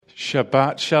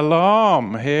Shabbat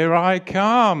Shalom, here I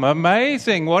come.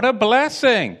 Amazing, what a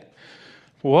blessing.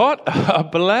 What a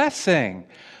blessing.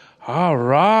 All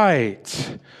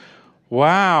right.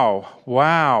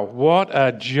 Wow, what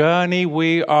a journey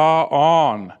we are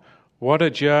on. What a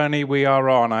journey we are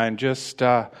on. I am just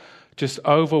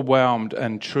overwhelmed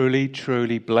and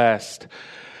truly blessed.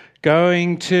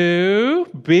 Going to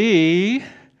be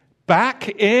back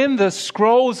in the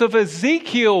scrolls of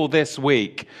Ezekiel this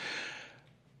week.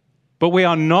 But we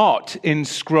are not in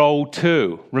scroll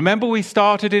 2. Remember we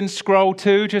started in scroll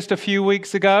 2 just a few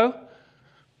weeks ago?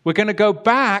 We're going to go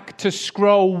back to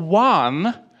scroll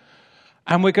 1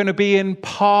 and we're going to be in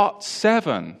part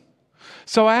 7.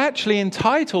 So I actually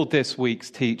entitled this week's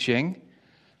teaching,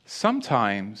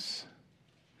 Sometimes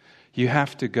You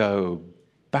Have to Go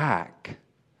Back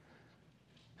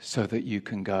so that you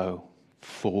can go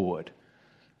forward.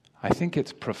 I think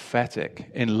it's prophetic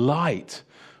in light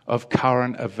of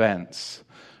current events.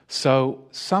 So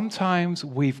sometimes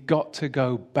we've got to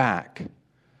go back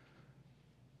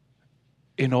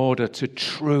in order to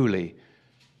truly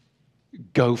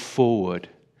go forward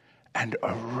and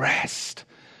arrest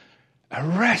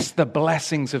the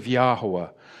blessings of Yahweh.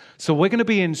 So we're going to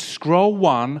be in scroll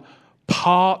 1,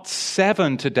 part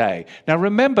 7 today. Now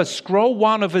remember, scroll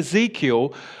 1 of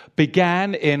Ezekiel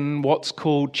began in what's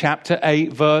called chapter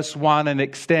 8, verse 1, and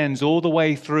extends all the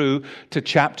way through to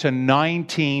chapter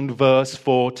 19, verse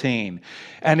 14.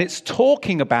 And it's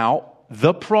talking about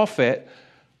the prophet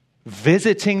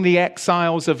visiting the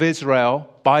exiles of Israel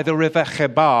by the river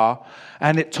Chebar.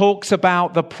 And it talks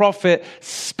about the prophet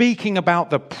speaking about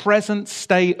the present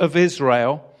state of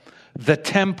Israel, the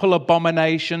temple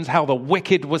abominations, how the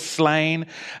wicked was slain,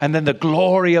 and then the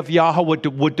glory of Yahweh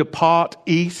would depart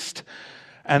east.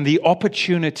 And the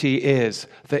opportunity is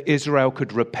that Israel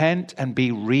could repent and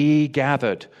be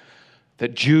regathered.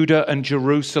 That Judah and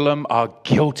Jerusalem are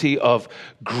guilty of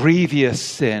grievous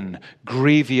sin.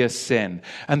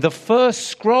 And the first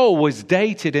scroll was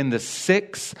dated in the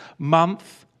 6th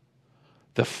month,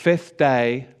 the 5th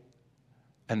day,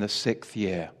 and the 6th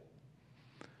year.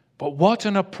 But what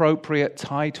an appropriate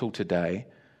title today.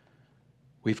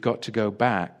 We've got to go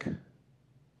back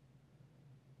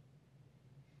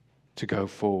to go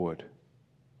forward.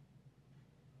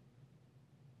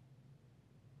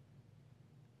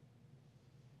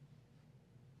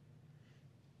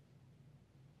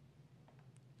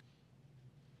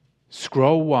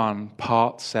 Scroll 1,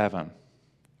 part 7.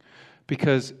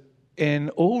 Because in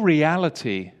all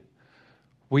reality,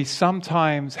 we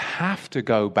sometimes have to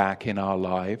go back in our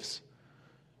lives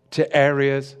to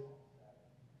areas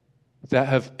that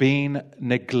have been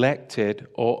neglected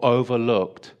or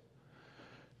overlooked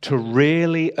to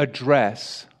really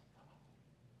address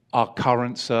our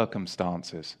current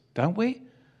circumstances, don't we?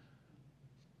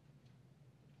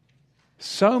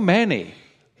 So many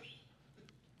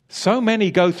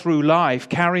go through life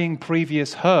carrying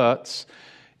previous hurts.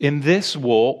 In this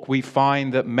walk, we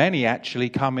find that many actually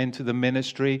come into the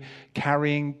ministry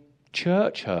carrying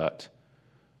church hurt,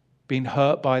 being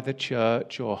hurt by the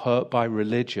church or hurt by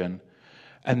religion.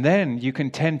 And then you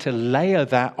can tend to layer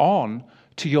that on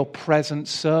to your present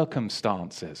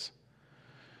circumstances.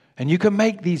 And you can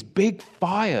make these big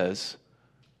fires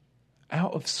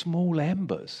out of small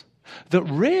embers that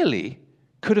really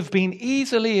could have been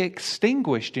easily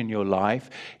extinguished in your life,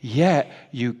 yet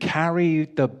you carry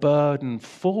the burden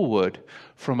forward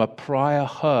from a prior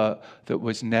hurt that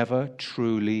was never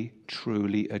truly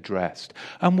addressed.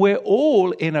 And we're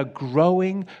all in a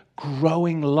growing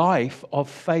life of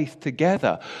faith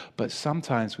together. But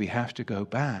sometimes we have to go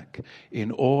back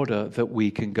in order that we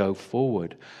can go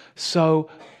forward. So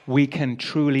we can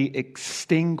truly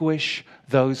extinguish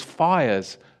those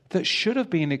fires that should have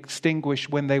been extinguished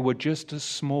when they were just a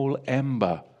small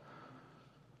ember.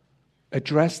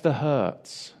 Address the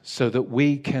hurts so that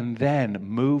we can then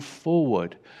move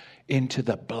forward into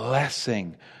the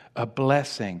blessing, a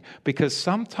blessing. Because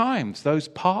sometimes those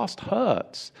past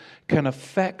hurts can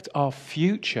affect our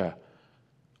future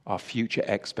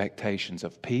expectations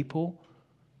of people,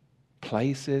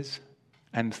 places,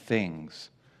 and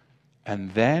things.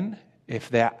 And then, if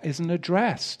that isn't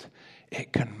addressed,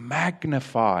 it can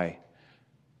magnify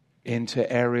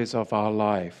into areas of our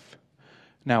life.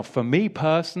 Now, for me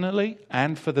personally,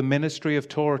 and for the ministry of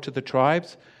Torah to the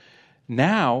tribes,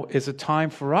 now is a time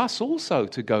for us also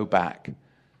to go back.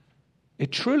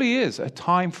 It truly is a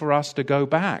time for us to go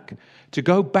back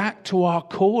to our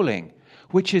calling,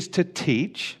 which is to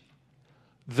teach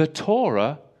the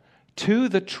Torah to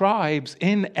the tribes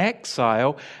in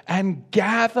exile and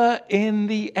gather in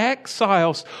the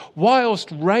exiles, whilst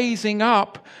raising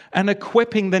up and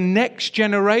equipping the next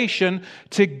generation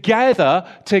to gather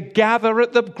at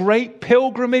the great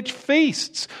pilgrimage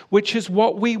feasts, which is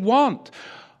what we want.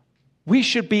 We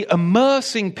should be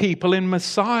immersing people in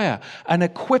Messiah and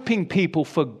equipping people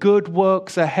for good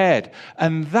works ahead.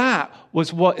 And that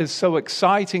was what is so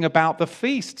exciting about the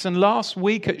feasts. And last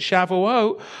week at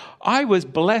Shavuot, I was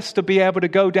blessed to be able to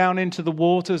go down into the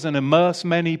waters and immerse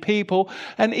many people.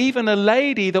 And even a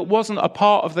lady that wasn't a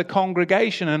part of the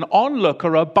congregation, an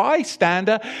onlooker, a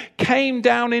bystander, came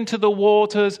down into the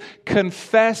waters,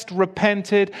 confessed,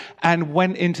 repented, and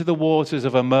went into the waters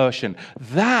of immersion.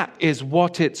 That is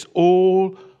what it's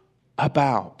all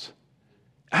about.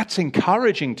 That's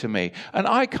encouraging to me. And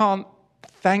I can't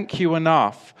thank you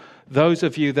enough, those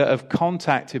of you that have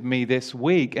contacted me this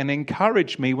week and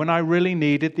encouraged me when I really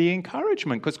needed the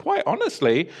encouragement. Because quite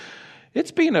honestly,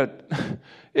 it's been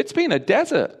a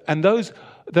desert. And those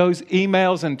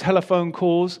emails and telephone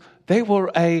calls, they were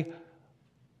a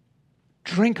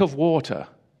drink of water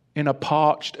in a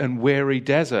parched and weary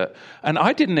desert. And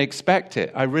I didn't expect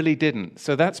it. I really didn't.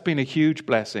 So that's been a huge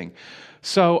blessing.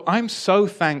 So I'm so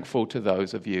thankful to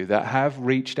those of you that have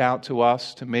reached out to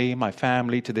us, to me, my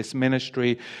family, to this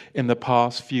ministry in the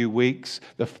past few weeks,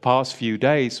 the past few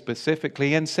days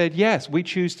specifically, and said, yes, we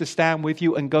choose to stand with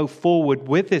you and go forward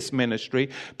with this ministry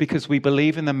because we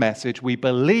believe in the message. We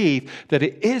believe that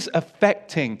it is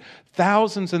affecting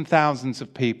thousands and thousands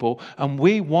of people, and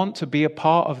we want to be a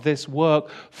part of this work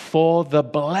for the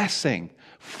blessing.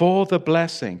 For the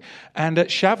blessing. And at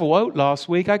Shavuot last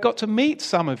week, I got to meet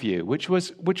some of you, which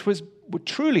was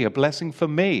truly a blessing for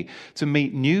me to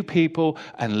meet new people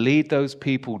and lead those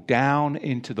people down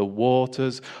into the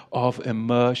waters of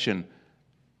immersion.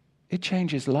 It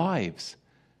changes lives.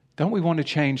 Don't we want to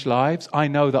change lives? I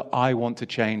know that I want to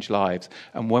change lives.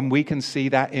 And when we can see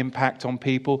that impact on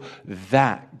people,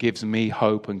 that gives me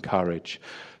hope and courage.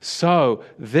 So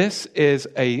this is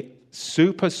a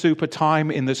super time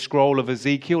in the scroll of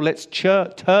Ezekiel. Let's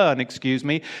turn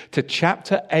to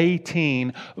chapter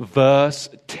 18, verse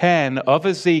 10 of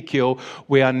Ezekiel.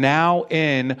 We are now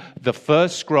in the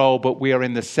first scroll, but we are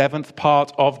in the seventh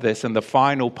part of this and the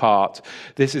final part.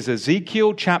 This is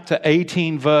Ezekiel chapter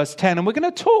 18, verse 10. And we're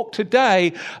going to talk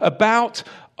today about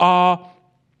our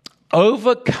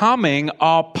overcoming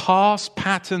our past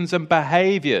patterns and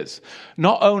behaviors.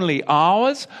 Not only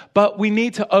ours, but we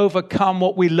need to overcome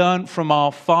what we learned from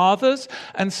our fathers,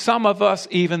 and some of us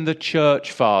even the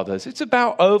church fathers. It's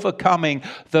about overcoming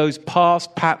those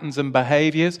past patterns and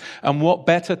behaviors. And what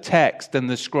better text than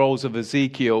the scrolls of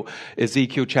Ezekiel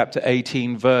chapter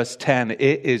 18, verse 10.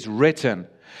 It is written,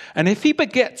 "And if he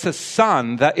begets a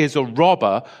son that is a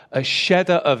robber, a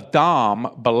shedder of dam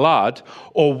blood,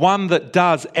 or one that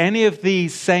does any of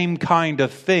these same kind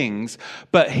of things,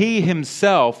 but he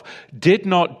himself did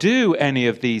not do any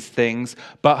of these things,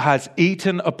 but has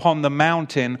eaten upon the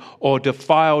mountain or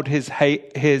defiled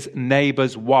his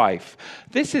neighbor's wife."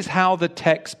 This is how the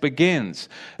text begins.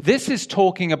 This is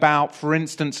talking about, for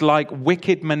instance, like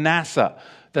wicked Manasseh,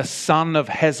 the son of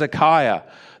Hezekiah.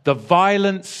 The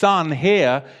violent son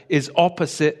here is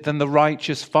opposite than the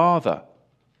righteous father.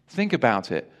 Think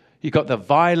about it. You've got the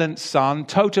violent son,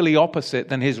 totally opposite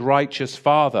than his righteous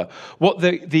father. What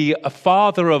the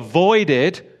father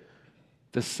avoided,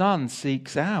 the son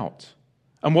seeks out.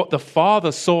 And what the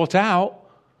father sought out,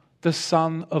 the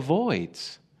son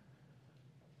avoids.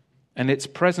 And its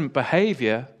present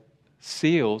behavior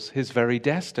seals his very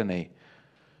destiny.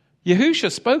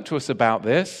 Yahushua spoke to us about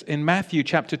this in Matthew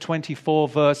chapter 24,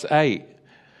 verse 8.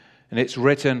 And it's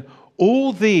written,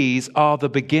 "All these are the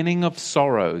beginning of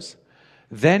sorrows.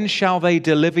 Then shall they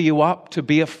deliver you up to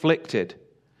be afflicted,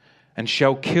 and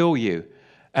shall kill you,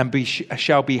 and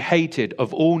shall be hated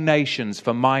of all nations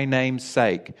for my name's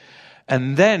sake.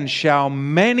 And then shall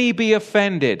many be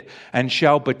offended, and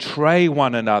shall betray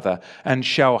one another, and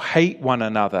shall hate one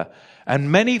another.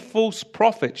 And many false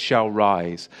prophets shall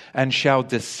rise, and shall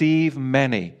deceive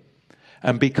many.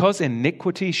 And because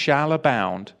iniquity shall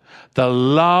abound, the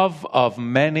love of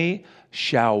many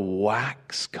shall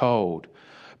wax cold.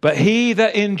 But he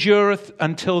that endureth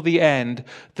until the end,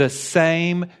 the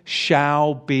same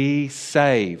shall be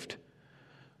saved."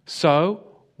 So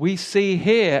we see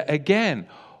here again,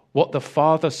 what the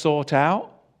Father sought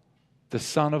out, the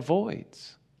Son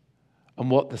avoids. And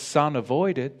what the Son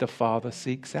avoided, the Father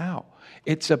seeks out.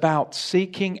 It's about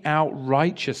seeking out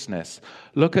righteousness.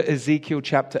 Look at Ezekiel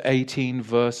chapter 18,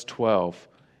 verse 12.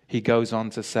 He goes on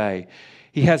to say,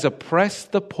 "He has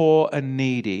oppressed the poor and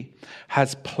needy,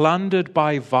 has plundered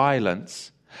by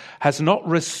violence, has not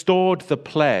restored the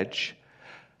pledge,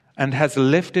 and has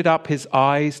lifted up his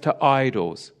eyes to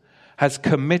idols, has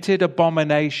committed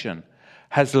abomination,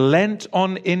 has lent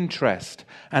on interest,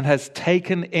 and has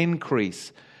taken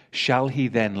increase, shall he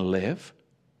then live?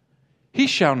 He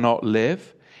shall not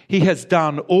live. He has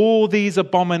done all these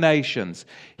abominations.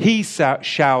 He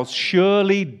shall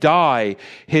surely die.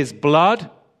 His blood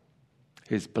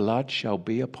shall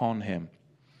be upon him.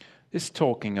 This is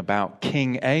talking about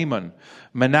King Amon,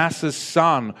 Manasseh's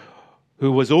son,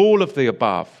 who was all of the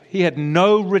above. He had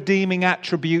no redeeming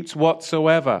attributes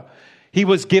whatsoever. He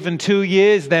was given 2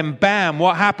 years, then bam,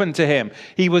 what happened to him?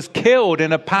 He was killed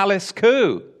in a palace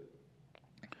coup.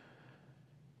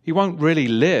 He won't really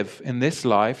live in this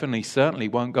life, and he certainly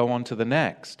won't go on to the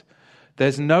next.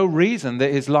 There's no reason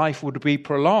that his life would be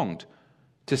prolonged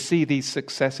to see these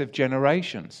successive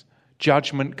generations.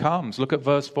 Judgment comes. Look at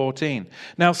verse 14.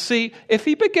 Now see, if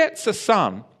he begets a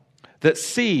son that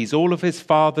sees all of his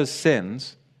father's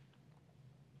sins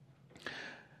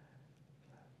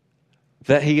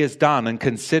that he has done and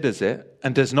considers it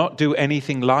and does not do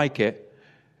anything like it,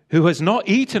 who has not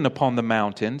eaten upon the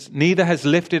mountains, neither has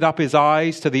lifted up his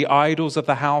eyes to the idols of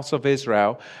the house of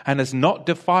Israel, and has not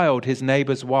defiled his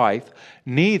neighbor's wife,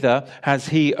 neither has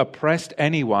he oppressed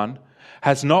anyone,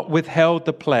 has not withheld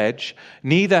the pledge,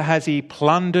 neither has he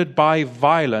plundered by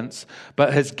violence,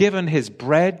 but has given his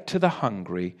bread to the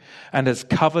hungry, and has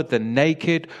covered the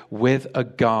naked with a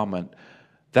garment,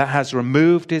 that has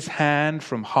removed his hand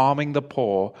from harming the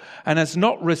poor, and has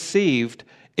not received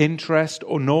interest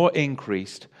or nor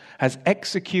increased, has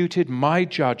executed my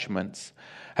judgments,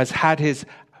 has had his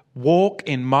walk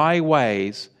in my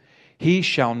ways, he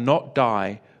shall not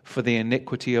die for the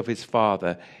iniquity of his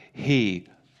father. He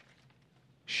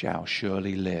shall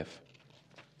surely live.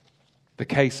 The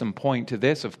case in point to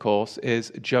this, of course,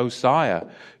 is Josiah,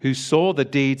 who saw the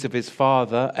deeds of his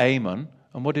father Amon,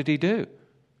 and what did he do?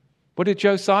 What did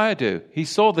Josiah do? He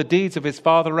saw the deeds of his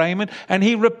father Amon, and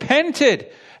he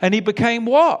repented, and he became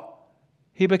what?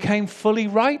 He became fully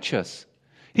righteous.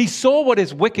 He saw what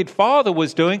his wicked father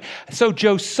was doing. So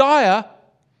Josiah,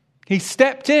 he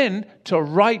stepped in to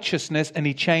righteousness and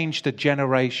he changed a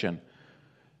generation.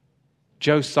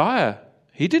 Josiah,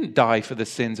 he didn't die for the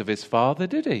sins of his father,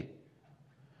 did he?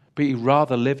 But he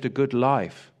rather lived a good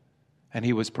life and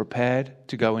he was prepared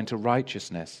to go into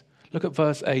righteousness. Look at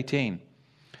verse 18.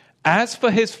 As for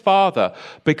his father,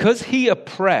 because he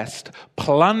oppressed,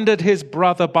 plundered his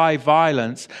brother by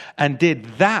violence, and did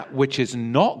that which is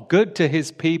not good to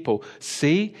his people,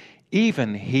 see,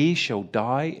 even he shall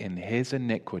die in his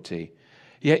iniquity.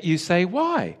 Yet you say,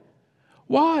 why?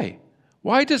 Why?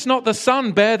 Why does not the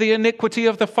son bear the iniquity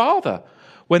of the father?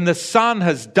 When the son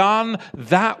has done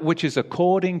that which is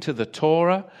according to the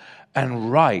Torah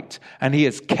and right, and he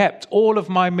has kept all of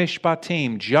my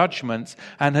mishpatim, judgments,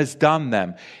 and has done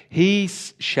them, he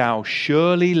shall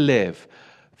surely live.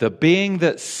 The being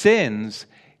that sins,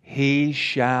 he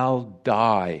shall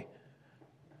die.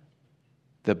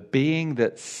 The being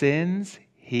that sins,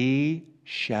 he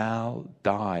shall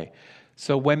die.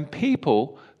 So when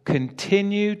people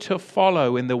continue to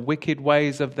follow in the wicked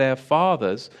ways of their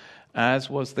fathers, as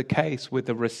was the case with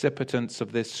the recipients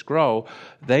of this scroll,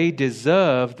 they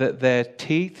deserve that their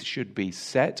teeth should be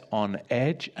set on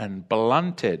edge and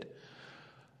blunted.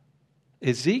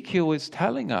 Ezekiel is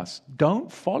telling us,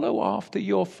 don't follow after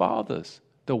your fathers,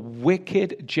 the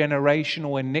wicked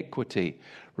generational iniquity.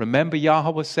 Remember,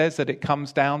 Yahweh says that it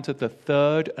comes down to the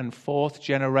third and fourth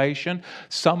generation.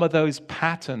 Some of those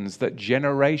patterns that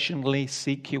generationally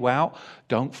seek you out,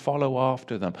 don't follow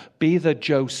after them. Be the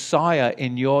Josiah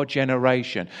in your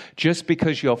generation. Just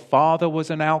because your father was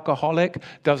an alcoholic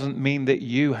doesn't mean that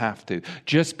you have to.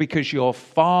 Just because your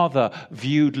father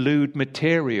viewed lewd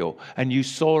material and you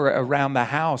saw it around the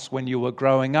house when you were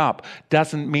growing up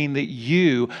doesn't mean that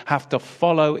you have to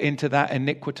follow into that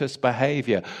iniquitous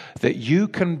behavior. That you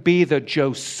can be the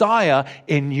Josiah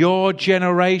in your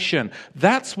generation.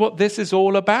 That's what this is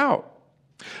all about.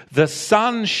 The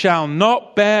son shall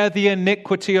not bear the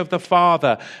iniquity of the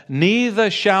father, neither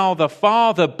shall the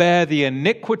father bear the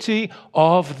iniquity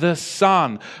of the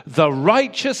son. The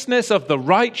righteousness of the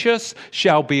righteous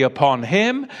shall be upon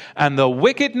him, and the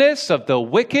wickedness of the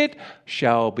wicked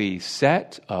shall be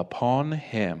set upon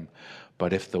him.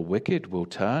 But if the wicked will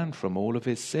turn from all of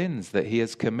his sins that he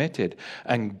has committed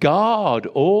and guard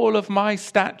all of my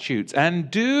statutes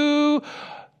and do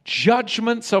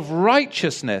judgments of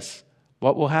righteousness,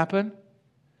 what will happen?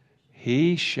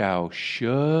 He shall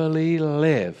surely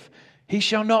live. He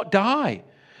shall not die.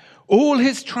 All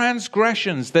his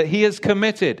transgressions that he has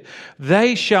committed,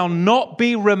 they shall not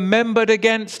be remembered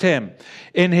against him.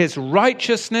 In his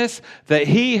righteousness that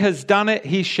he has done it,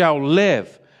 he shall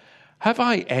live. Have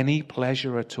I any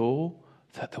pleasure at all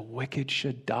that the wicked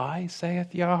should die,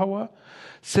 saith Yahweh?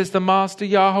 Says the Master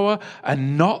Yahweh,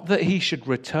 and not that he should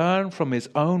return from his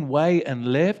own way and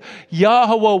live.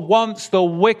 Yahweh wants the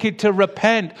wicked to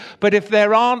repent, but if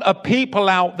there aren't a people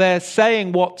out there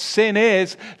saying what sin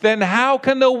is, then how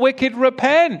can the wicked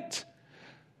repent?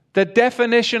 The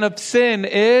definition of sin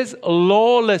is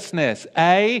lawlessness,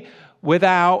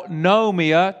 without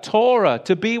nomia Torah.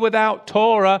 To be without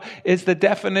Torah is the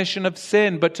definition of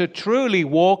sin. But to truly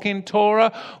walk in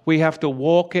Torah, we have to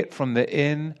walk it from the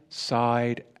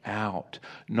inside out.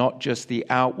 Not just the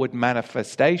outward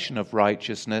manifestation of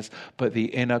righteousness, but the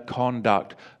inner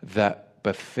conduct that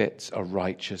befits a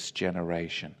righteous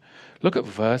generation. Look at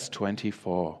verse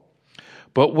 24.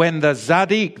 But when the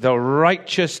Zaddik, the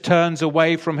righteous, turns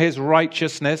away from his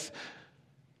righteousness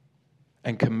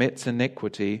and commits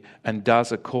iniquity and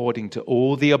does according to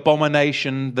all the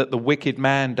abomination that the wicked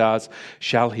man does,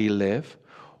 shall he live?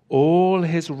 All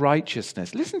his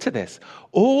righteousness, listen to this,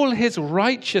 all his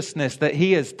righteousness that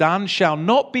he has done shall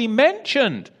not be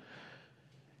mentioned.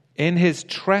 In his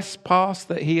trespass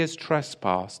that he has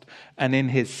trespassed, and in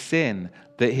his sin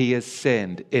that he has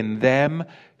sinned, in them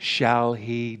shall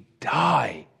he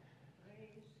die.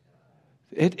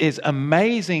 It is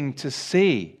amazing to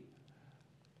see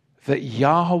that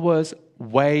Yahweh's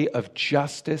way of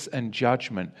justice and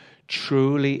judgment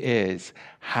truly is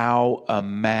how a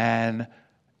man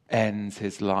ends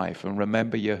his life. And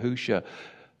remember, Yahusha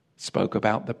spoke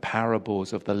about the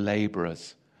parables of the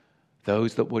laborers.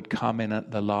 Those that would come in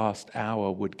at the last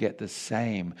hour would get the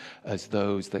same as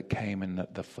those that came in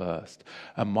at the first.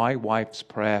 And my wife's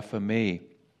prayer for me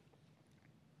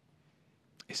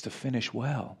is to finish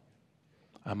well.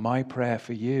 And my prayer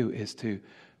for you is to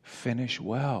finish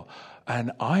well.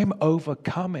 And I'm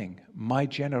overcoming my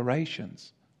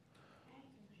generations.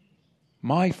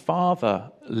 My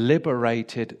father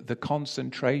liberated the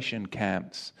concentration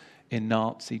camps in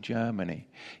Nazi Germany.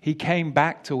 He came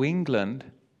back to England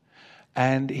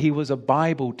and he was a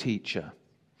Bible teacher.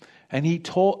 And he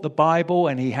taught the Bible,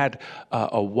 and he had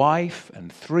a wife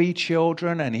and 3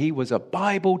 children, and he was a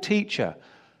Bible teacher.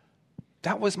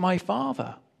 That was my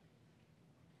father.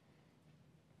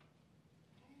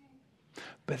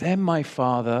 But then my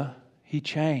father, he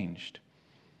changed.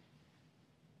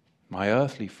 My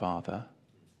earthly father,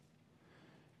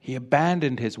 he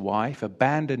abandoned his wife,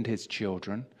 abandoned his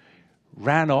children,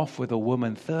 ran off with a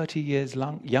woman 30 years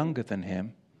younger than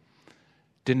him,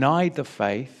 denied the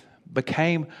faith,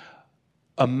 became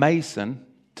a Mason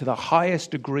to the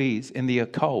highest degrees in the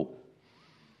occult,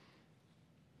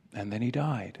 and then he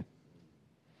died.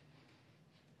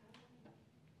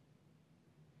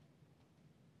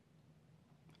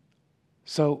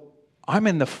 So I'm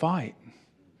in the fight.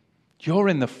 You're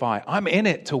in the fight. I'm in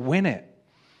it to win it.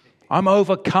 I'm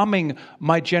overcoming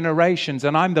my generations,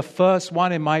 and I'm the first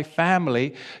one in my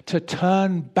family to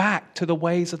turn back to the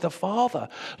ways of the Father,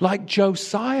 like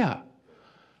Josiah.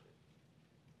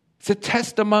 It's a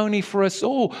testimony for us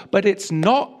all, but it's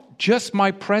not just my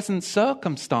present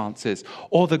circumstances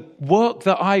or the work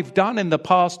that I've done in the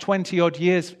past 20-odd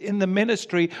years in the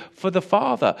ministry for the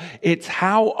Father. It's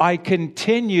how I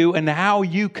continue and how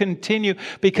you continue,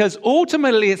 because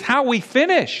ultimately it's how we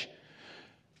finish.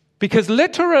 Because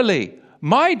literally,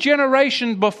 my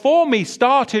generation before me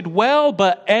started well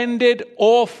but ended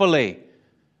awfully.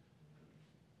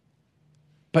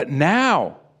 But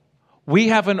now we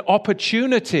have an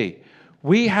opportunity.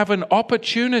 We have an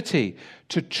opportunity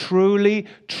to truly,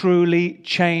 truly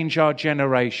change our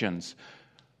generations.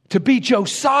 To be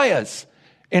Josiahs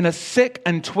in a sick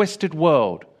and twisted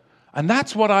world. And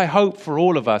that's what I hope for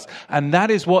all of us. And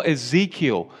that is what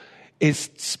Ezekiel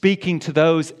is speaking to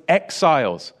those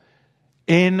exiles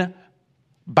in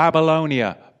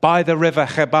Babylonia by the river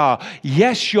Chebar.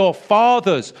 Yes, your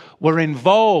fathers were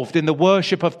involved in the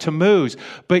worship of Tammuz,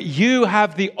 but you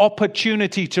have the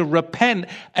opportunity to repent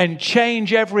and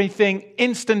change everything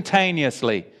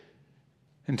instantaneously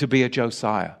and to be a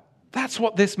Josiah. That's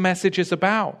what this message is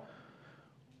about.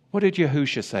 What did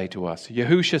Yahusha say to us?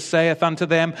 Yahusha saith unto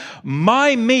them,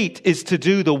 my meat is to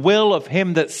do the will of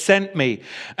him that sent me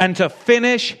and to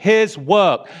finish his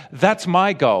work. That's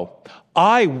my goal.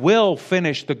 I will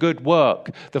finish the good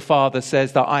work, the Father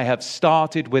says, that I have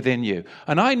started within you.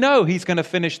 And I know he's going to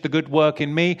finish the good work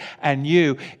in me and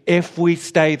you if we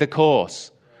stay the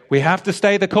course. We have to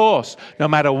stay the course. No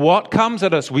matter what comes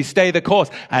at us, we stay the course.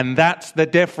 And that's the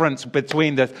difference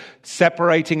between the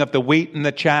separating of the wheat and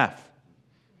the chaff.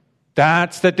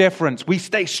 That's the difference. We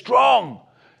stay strong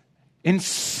in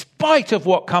spite of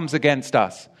what comes against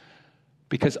us.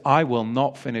 Because I will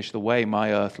not finish the way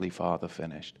my earthly father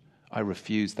finished. I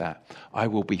refuse that. I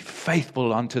will be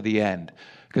faithful unto the end.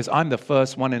 Because I'm the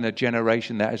first one in a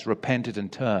generation that has repented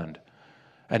and turned.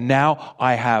 And now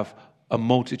I have a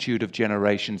multitude of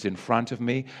generations in front of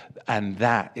me. And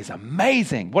that is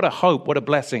amazing. What a hope, what a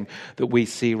blessing that we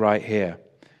see right here.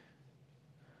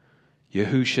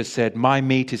 Yahushua said, my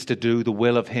meat is to do the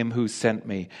will of him who sent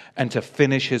me and to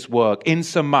finish his work,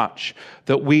 insomuch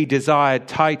that we desired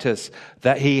Titus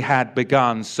that he had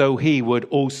begun, so he would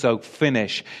also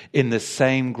finish in the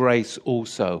same grace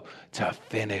also, to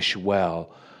finish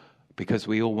well. Because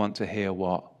we all want to hear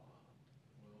what?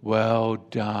 Well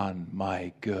done,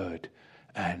 my good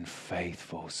and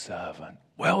faithful servant.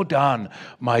 Well done,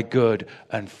 my good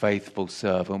and faithful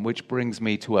servant, which brings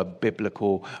me to a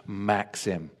biblical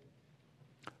maxim.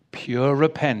 Pure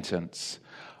repentance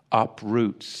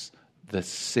uproots the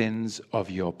sins of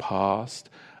your past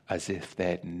as if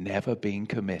they'd never been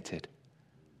committed.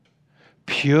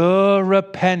 Pure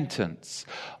repentance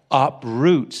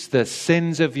uproots the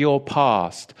sins of your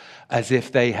past as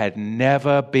if they had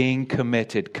never been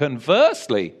committed.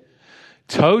 Conversely,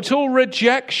 total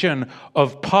rejection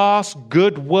of past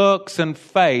good works and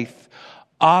faith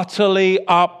utterly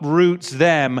uproots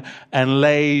them and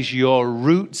lays your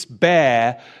roots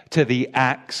bare to the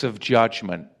axe of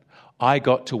judgment. I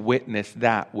got to witness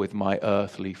that with my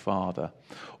earthly father.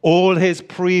 All his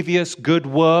previous good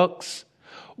works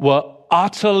were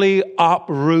utterly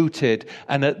uprooted,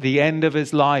 and at the end of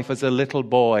his life as a little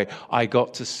boy, I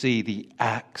got to see the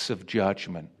axe of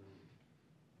judgment.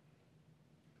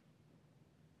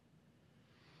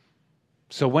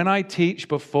 So when I teach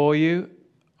before you,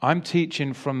 I'm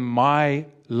teaching from my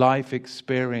life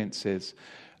experiences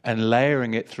and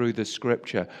layering it through the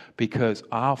scripture because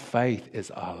our faith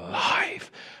is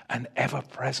alive and ever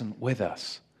present with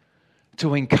us.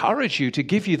 To encourage you, to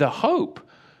give you the hope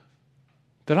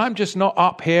that I'm just not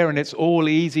up here and it's all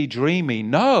easy dreamy.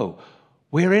 No,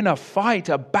 we're in a fight,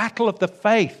 a battle of the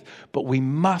faith, but we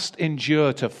must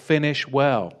endure to finish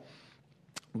well.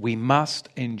 We must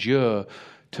endure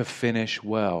to finish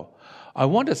well. I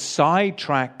want to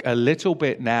sidetrack a little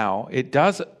bit now. It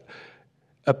does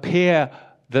appear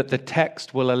that the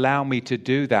text will allow me to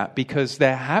do that because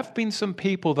there have been some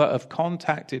people that have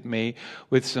contacted me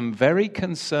with some very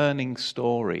concerning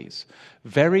stories,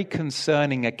 very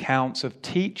concerning accounts of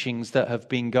teachings that have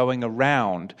been going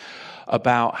around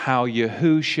about how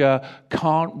Yahushua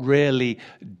can't really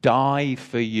die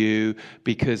for you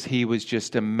because he was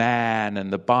just a man,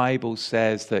 and the Bible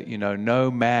says that,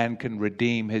 no man can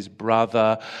redeem his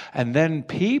brother. And then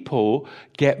people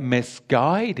get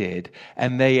misguided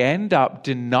and they end up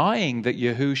denying that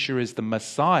Yahushua is the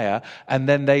Messiah, and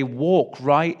then they walk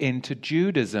right into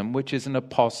Judaism, which is an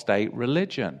apostate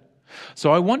religion.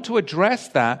 So I want to address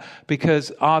that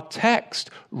because our text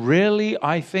really,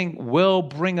 I think, will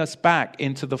bring us back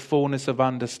into the fullness of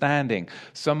understanding.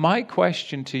 So my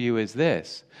question to you is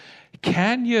this: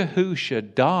 can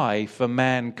Yahushua die for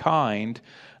mankind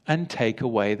and take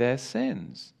away their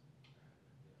sins?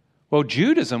 Well,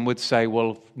 Judaism would say,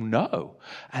 well, no.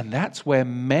 And that's where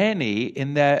many,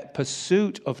 in their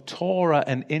pursuit of Torah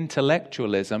and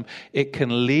intellectualism, it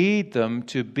can lead them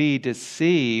to be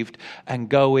deceived and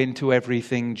go into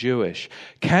everything Jewish.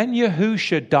 Can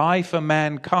Yahushua die for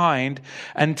mankind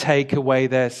and take away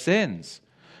their sins?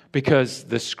 Because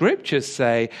the scriptures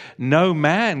say no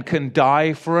man can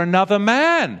die for another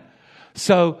man.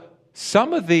 So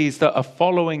some of these that are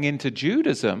following into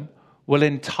Judaism will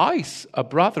entice a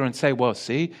brother and say, well,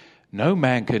 see, no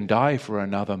man can die for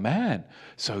another man.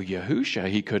 So Yahushua,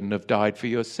 he couldn't have died for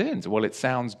your sins. Well, it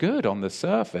sounds good on the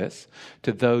surface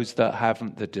to those that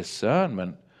haven't the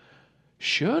discernment.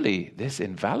 Surely this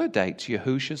invalidates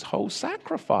Yahushua's whole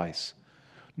sacrifice.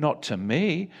 Not to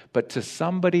me, but to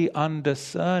somebody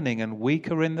undiscerning and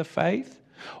weaker in the faith.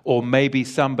 Or maybe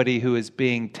somebody who is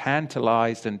being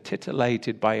tantalized and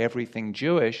titillated by everything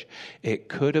Jewish, it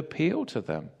could appeal to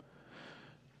them.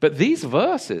 But these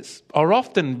verses are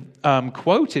often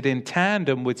quoted in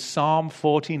tandem with Psalm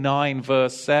 49,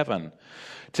 verse 7,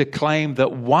 to claim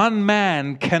that one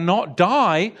man cannot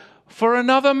die for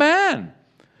another man.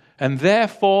 And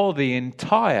therefore, the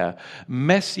entire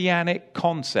messianic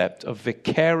concept of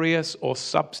vicarious or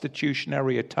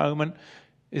substitutionary atonement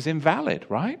is invalid,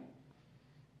 right?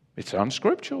 It's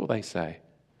unscriptural, they say.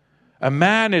 A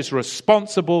man is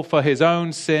responsible for his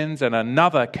own sins and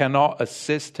another cannot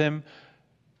assist him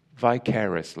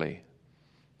vicariously.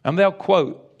 And they'll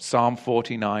quote Psalm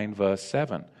 49, verse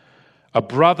 7. A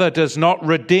brother does not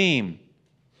redeem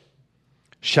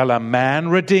Shall a man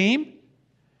redeem?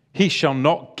 He shall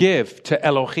not give to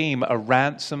Elohim a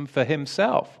ransom for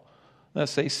himself. They'll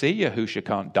say, see, Yahusha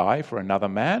can't die for another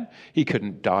man. He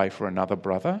couldn't die for another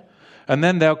brother. And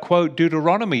then they'll quote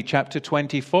Deuteronomy chapter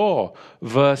 24,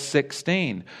 verse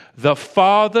 16. The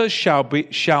fathers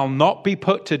shall not be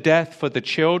put to death for the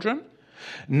children,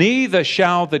 neither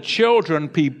shall the children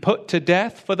be put to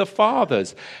death for the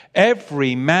fathers.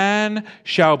 Every man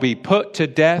shall be put to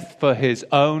death for his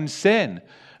own sin.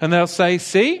 And they'll say,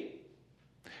 see,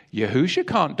 Yahusha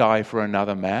can't die for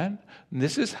another man. And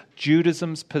this is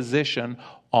Judaism's position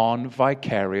on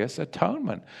vicarious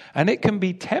atonement. And it can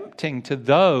be tempting to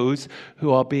those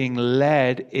who are being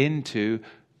led into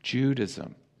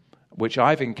Judaism, which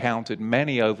I've encountered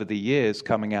many over the years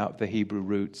coming out of the Hebrew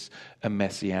roots and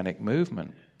Messianic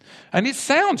movement. And it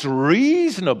sounds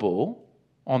reasonable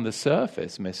on the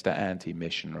surface, Mr.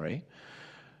 Anti-Missionary.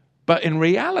 But in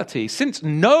reality, since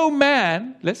no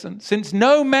man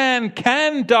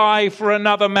can die for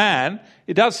another man,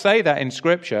 it does say that in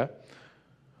Scripture,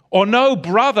 or no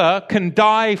brother can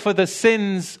die for the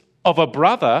sins of a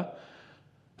brother,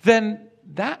 then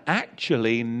that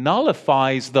actually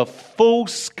nullifies the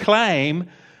false claim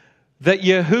that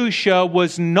Yahusha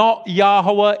was not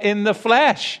Yahweh in the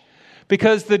flesh.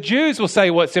 Because the Jews will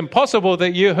say, well, it's impossible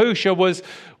that Yahusha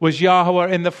was Yahweh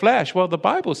in the flesh. Well, the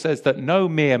Bible says that no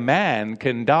mere man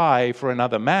can die for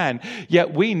another man.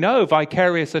 Yet we know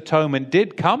vicarious atonement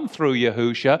did come through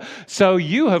Yahusha. So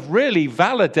you have really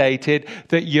validated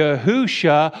that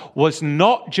Yahusha was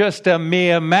not just a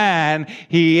mere man.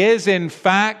 He is, in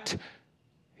fact,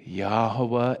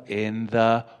 Yahweh in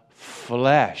the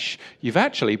flesh. You've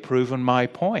actually proven my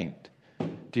point.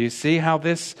 Do you see how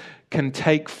this can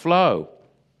take flow?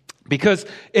 Because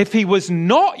if he was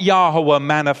not Yahweh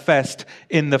manifest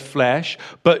in the flesh,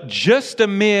 but just a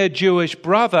mere Jewish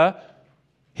brother,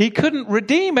 he couldn't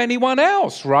redeem anyone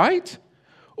else, right?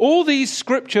 All these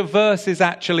scripture verses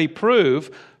actually prove,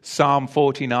 Psalm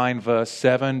 49 verse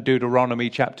 7, Deuteronomy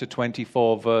chapter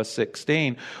 24 verse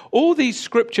 16, all these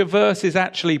scripture verses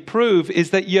actually prove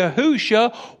is that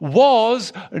Yahusha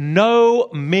was no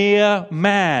mere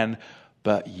man,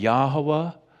 but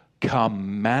Yahweh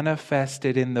come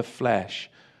manifested in the flesh,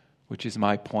 which is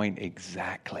my point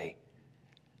exactly.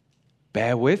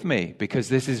 Bear with me, because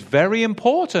this is very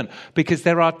important, because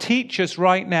there are teachers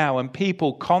right now and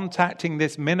people contacting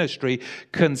this ministry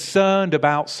concerned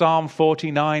about Psalm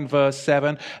 49 verse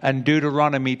 7 and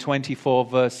Deuteronomy 24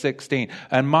 verse 16.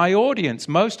 And my audience,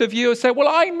 most of you have said, well,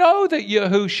 I know that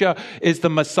Yahusha is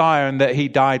the Messiah and that he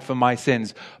died for my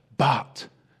sins, but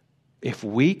if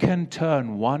we can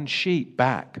turn one sheep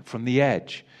back from the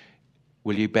edge,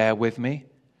 will you bear with me?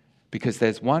 Because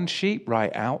there's one sheep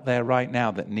right out there right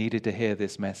now that needed to hear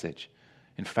this message.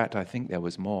 In fact, I think there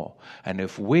was more. And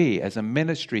if we as a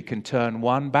ministry can turn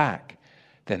one back,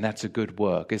 then that's a good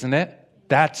work, isn't it?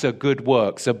 That's a good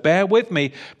work. So bear with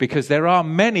me, because there are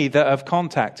many that have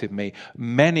contacted me,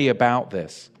 many about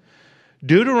this.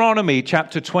 Deuteronomy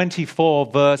chapter 24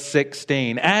 verse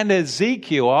 16 and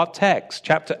Ezekiel, our text,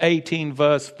 chapter 18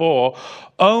 verse 4,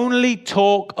 only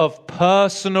talk of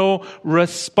personal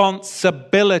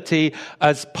responsibility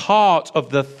as part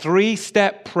of the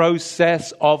three-step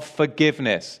process of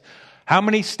forgiveness. How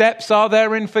many steps are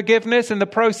there in forgiveness, in the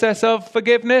process of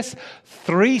forgiveness?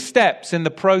 3 steps in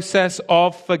the process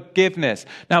of forgiveness.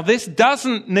 Now, this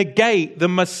doesn't negate the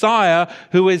Messiah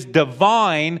who is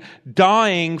divine,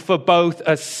 dying for both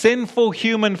a sinful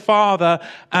human father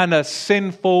and a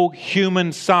sinful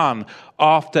human son,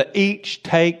 after each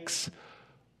takes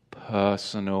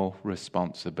personal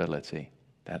responsibility.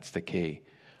 That's the key.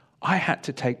 I had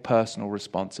to take personal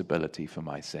responsibility for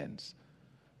my sins.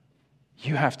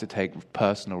 You have to take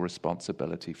personal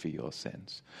responsibility for your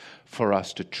sins for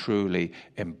us to truly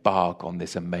embark on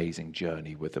this amazing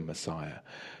journey with the Messiah.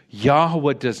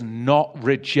 Yahweh does not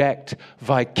reject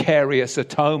vicarious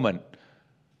atonement.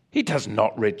 He does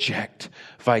not reject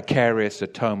vicarious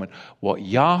atonement. What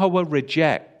Yahweh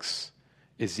rejects,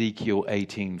 Ezekiel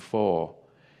 18:4,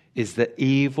 is the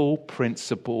evil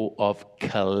principle of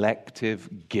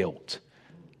collective guilt.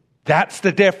 That's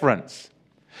the difference.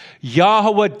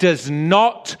 Yahweh does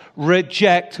not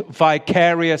reject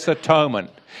vicarious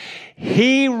atonement.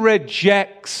 He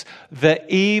rejects the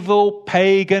evil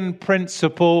pagan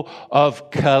principle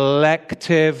of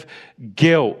collective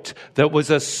guilt that was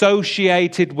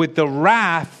associated with the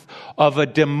wrath of a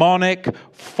demonic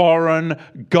foreign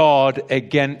god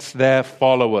against their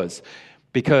followers.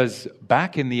 Because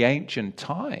back in the ancient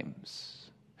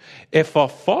times, if a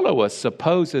follower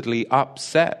supposedly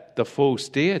upset the false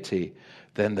deity,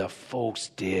 then the false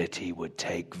deity would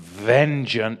take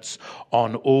vengeance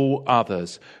on all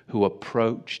others who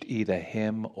approached either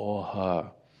him or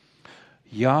her.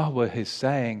 Yahweh is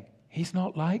saying, he's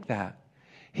not like that.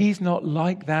 He's not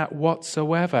like that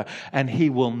whatsoever. And he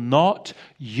will not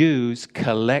use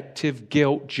collective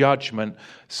guilt judgment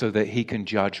so that he can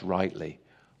judge rightly.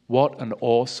 What an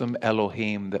awesome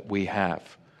Elohim that we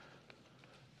have.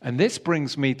 And this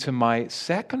brings me to my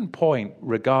second point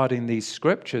regarding these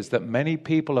scriptures that many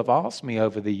people have asked me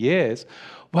over the years.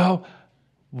 Well,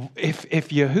 if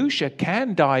Yahusha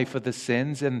can die for the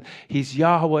sins and he's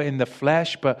Yahweh in the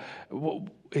flesh, but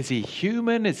is he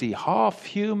human? Is he half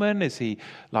human? Is he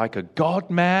like a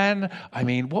God-man? I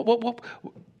mean, what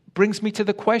brings me to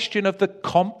the question of the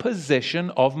composition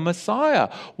of Messiah.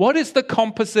 What is the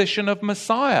composition of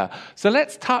Messiah? So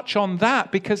let's touch on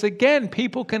that, because again,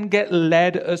 people can get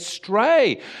led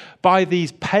astray by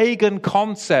these pagan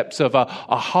concepts of a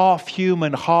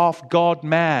half-human, half-God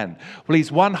man. Well,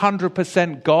 he's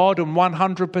 100% God and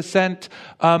 100%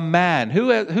 man.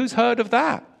 Who's heard of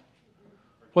that?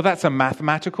 Well, that's a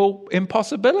mathematical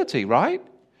impossibility, right?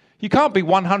 You can't be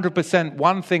 100%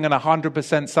 one thing and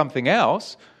 100% something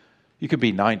else. You could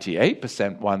be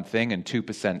 98% one thing and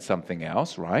 2% something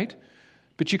else, right?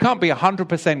 But you can't be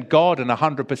 100% God and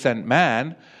 100%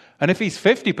 man. And if he's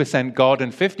 50% God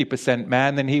and 50%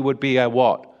 man, then he would be a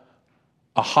what?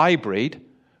 A hybrid,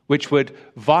 which would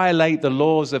violate the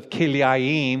laws of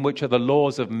Kilayim, which are the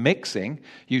laws of mixing.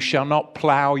 You shall not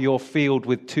plow your field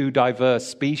with two diverse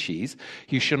species.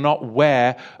 You shall not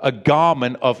wear a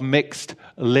garment of mixed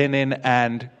linen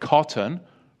and cotton,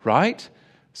 right?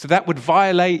 So that would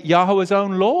violate Yahweh's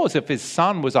own laws if his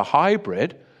son was a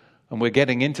hybrid. And we're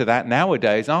getting into that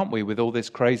nowadays, aren't we, with all this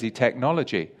crazy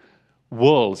technology?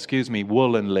 Wool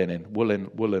and linen. Wool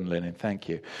and linen, thank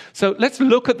you. So let's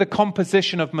look at the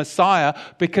composition of Messiah,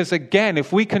 because again,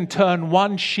 if we can turn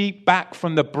one sheep back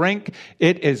from the brink,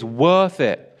 it is worth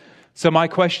it. So my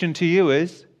question to you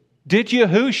is, did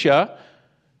Yahusha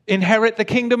inherit the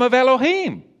kingdom of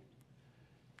Elohim?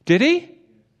 Did he?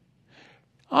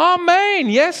 Amen.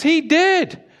 Yes, he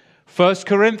did. 1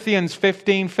 Corinthians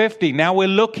 15:50. Now we're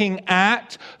looking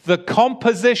at the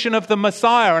composition of the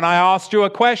Messiah. And I asked you a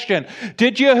question.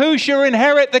 Did Yahusha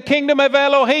inherit the kingdom of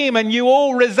Elohim? And you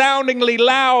all resoundingly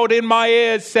loud in my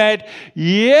ears said,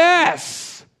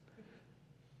 yes.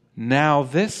 Now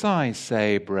this I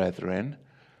say, brethren,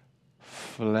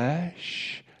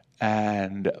 flesh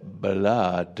and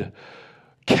blood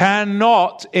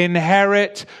cannot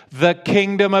inherit the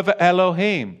kingdom of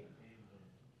Elohim.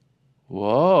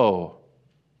 Whoa.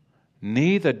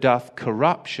 Neither doth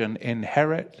corruption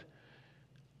inherit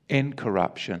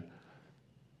incorruption.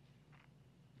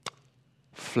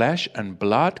 Flesh and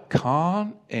blood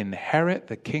can't inherit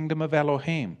the kingdom of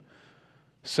Elohim.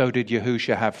 So did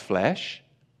Yahusha have flesh?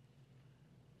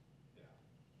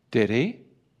 Did he?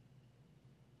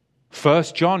 1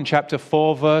 John chapter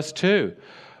 4 verse 2.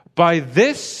 By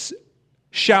this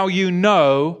shall you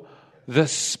know the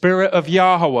Spirit of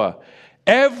Yahweh.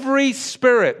 Every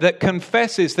spirit that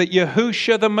confesses that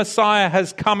Yahusha the Messiah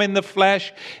has come in the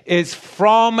flesh is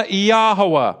from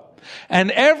Yahweh.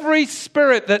 And every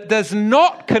spirit that does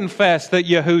not confess that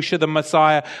Yahusha the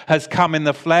Messiah has come in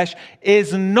the flesh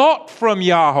is not from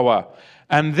Yahweh.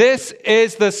 And this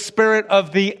is the spirit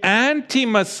of the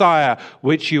anti-Messiah,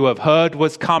 which you have heard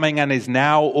was coming and is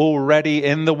now already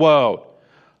in the world.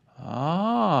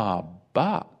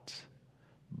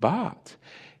 But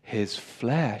his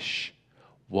flesh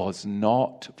was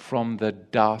not from the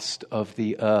dust of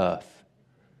the earth.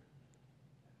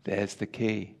 There's the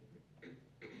key.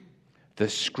 The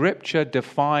scripture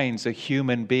defines a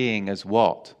human being as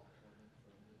what?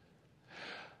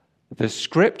 The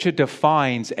scripture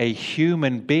defines a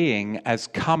human being as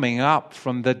coming up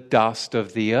from the dust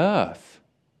of the earth.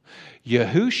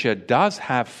 Yahusha does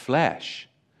have flesh,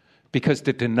 because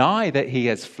to deny that he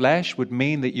has flesh would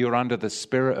mean that you're under the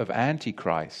spirit of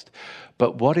Antichrist.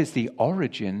 But what is the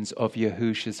origins of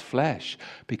Yahusha's flesh?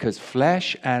 Because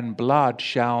flesh and blood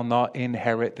shall not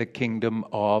inherit the kingdom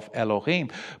of Elohim.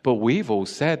 But we've all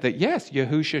said that, yes,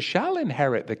 Yahusha shall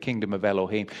inherit the kingdom of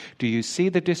Elohim. Do you see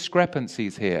the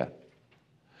discrepancies here?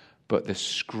 But the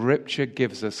scripture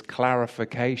gives us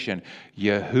clarification.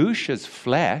 Yahusha's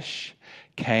flesh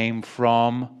came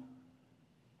from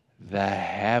the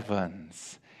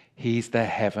heavens. He's the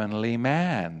heavenly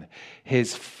man.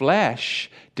 His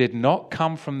flesh did not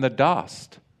come from the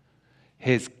dust.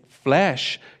 His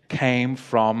flesh came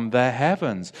from the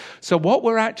heavens. So what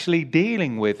we're actually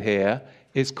dealing with here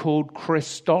is called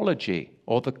Christology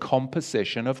or the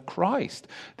composition of Christ.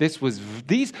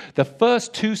 The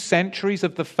first 2 centuries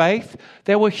of the faith,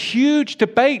 there were huge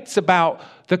debates about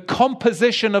the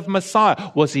composition of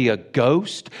Messiah. Was he a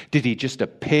ghost? Did he just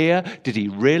appear? Did he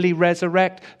really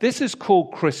resurrect? This is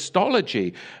called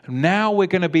Christology. Now we're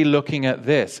going to be looking at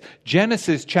this.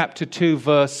 Genesis chapter 2,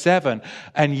 verse 7.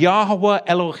 And Yahweh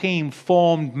Elohim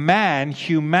formed man,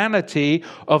 humanity,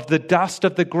 of the dust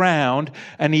of the ground,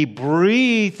 and he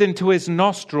breathed into his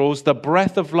nostrils the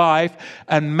breath of life,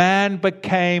 and man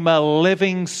became a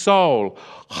living soul.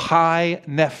 Chai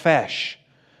nefesh.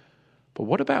 But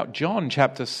what about John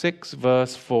chapter 6,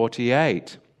 verse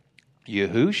 48?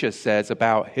 Yahusha says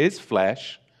about his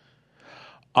flesh,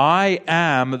 I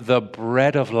am the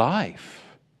bread of life.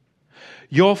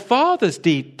 Your fathers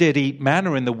did eat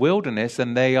manna in the wilderness,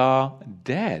 and they are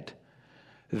dead.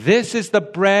 This is the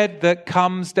bread that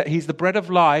comes, he's the bread of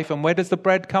life. And where does the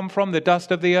bread come from? The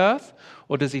dust of the earth?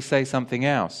 Or does he say something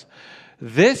else?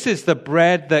 This is the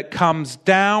bread that comes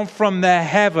down from the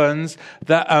heavens,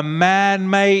 that a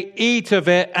man may eat of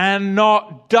it and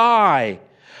not die.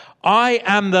 I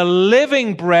am the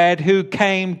living bread who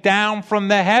came down from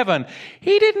the heaven.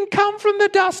 He didn't come from the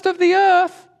dust of the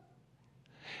earth.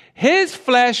 His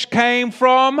flesh came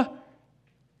from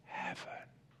heaven.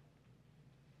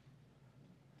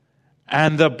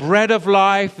 And the bread of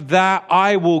life that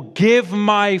I will give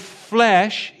my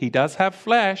flesh, he does have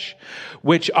flesh,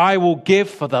 which I will give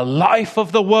for the life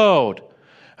of the world.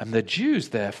 And the Jews,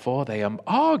 therefore, they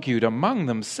argued among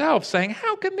themselves, saying,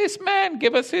 how can this man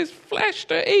give us his flesh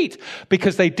to eat?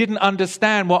 Because they didn't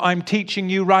understand what I'm teaching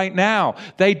you right now.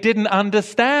 They didn't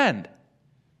understand.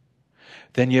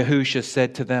 Then Yahusha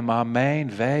said to them, Amen,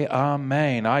 ve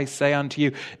amen. I say unto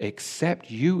you, except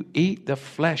you eat the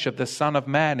flesh of the Son of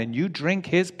Man and you drink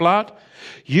his blood,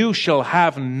 you shall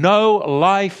have no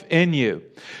life in you.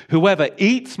 Whoever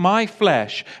eats my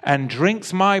flesh and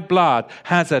drinks my blood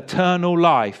has eternal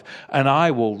life, and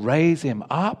I will raise him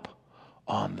up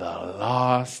on the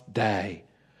last day.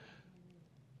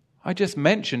 I just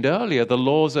mentioned earlier the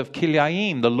laws of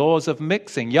Kilayim, the laws of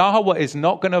mixing. Yahweh is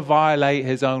not going to violate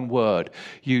his own word.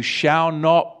 You shall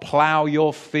not plow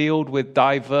your field with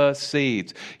diverse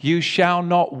seeds. You shall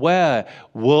not wear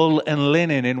wool and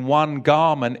linen in one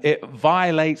garment. It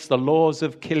violates the laws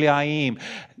of Kilayim.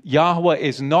 Yahweh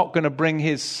is not going to bring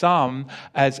his son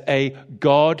as a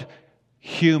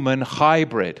God-human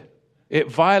hybrid. It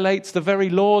violates the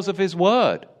very laws of his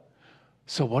word.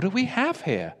 So what do we have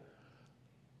here?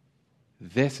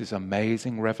 This is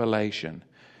amazing revelation.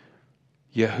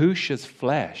 Yahusha's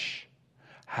flesh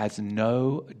has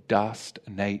no dust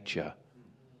nature.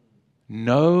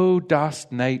 No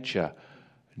dust nature.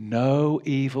 No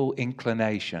evil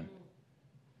inclination.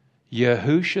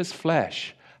 Yahusha's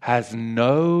flesh has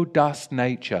no dust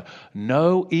nature.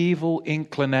 No evil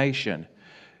inclination.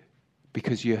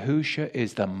 Because Yahusha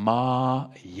is the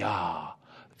Ma-Yah.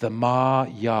 The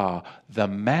Ma-Yah. The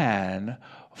man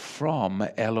from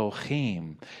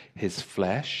Elohim. His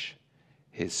flesh,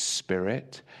 his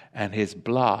spirit, and his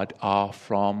blood are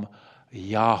from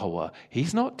Yahweh.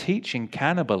 He's not teaching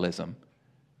cannibalism.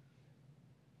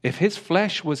 If his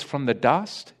flesh was from the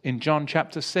dust in John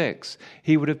chapter 6,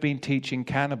 he would have been teaching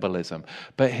cannibalism.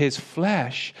 But his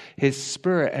flesh, his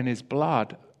spirit, and his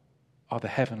blood are the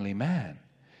heavenly man.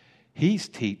 He's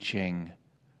teaching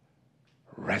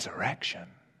resurrection,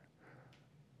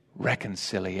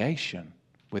 reconciliation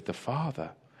with the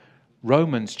Father.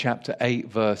 Romans chapter 8,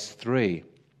 verse 3.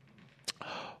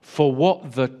 For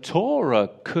what the Torah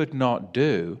could not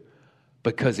do,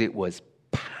 because it was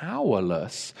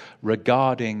powerless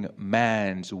regarding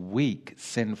man's weak,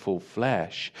 sinful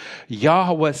flesh,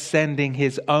 Yahweh sending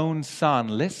his own Son,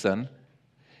 listen,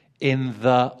 in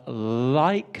the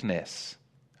likeness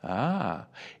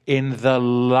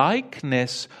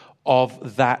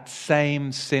of that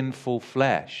same sinful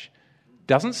flesh.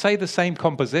 Doesn't say the same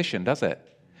composition, does it?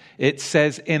 It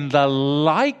says in the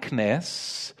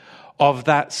likeness of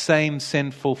that same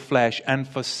sinful flesh, and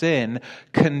for sin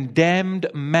condemned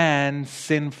man's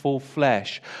sinful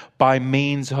flesh by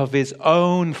means of his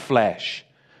own flesh.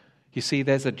 You see,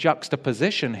 there's a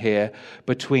juxtaposition here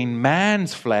between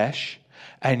man's flesh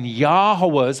and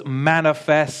Yahweh's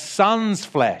manifest Son's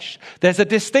flesh. There's a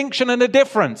distinction and a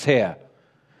difference here.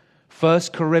 1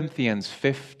 Corinthians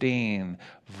 15,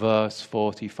 verse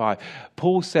 45.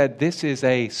 Paul said, this is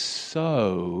a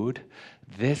sod,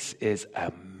 this is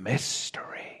a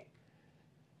mystery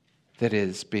that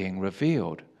is being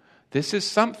revealed. This is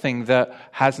something that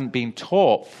hasn't been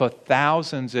taught for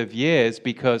thousands of years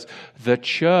because the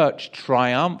church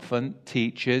triumphant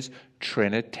teaches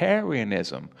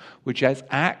Trinitarianism, which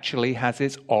actually has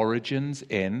its origins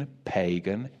in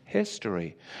pagan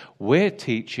history. We're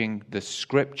teaching the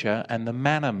scripture and the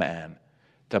manna man,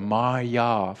 the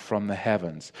Maya from the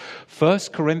heavens. 1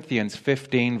 Corinthians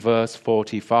 15 verse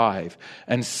 45.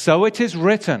 And so it is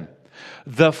written,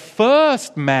 the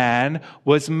first man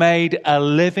was made a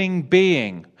living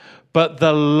being, but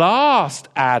the last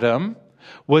Adam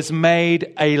was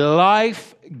made a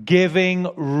life-giving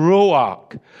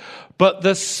ruach. But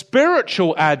the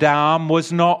spiritual Adam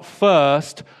was not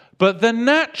first, but the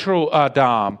natural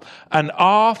Adam, and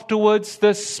afterwards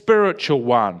the spiritual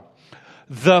one.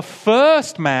 The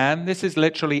first man, this is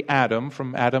literally Adam,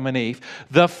 from Adam and Eve.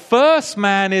 The first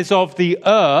man is of the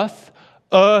earth,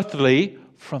 earthly,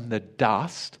 from the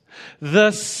dust.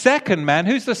 The second man,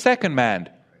 who's the second man?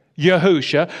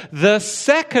 Yahusha. The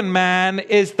second man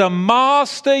is the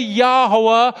Master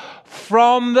Yahweh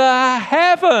from the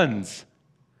heavens.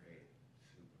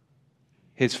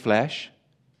 His flesh,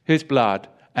 his blood,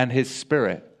 and his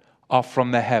spirit are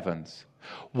from the heavens.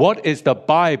 What is the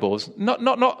Bible's,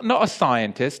 not a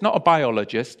scientist, not a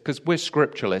biologist, because we're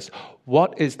scripturalists.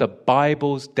 What is the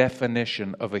Bible's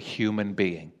definition of a human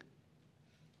being?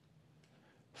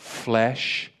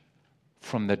 Flesh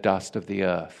from the dust of the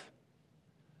earth.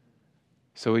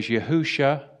 So is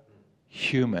Yahusha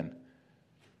human?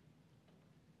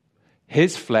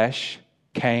 His flesh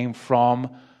came from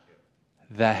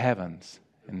the heavens.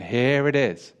 And here it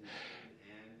is.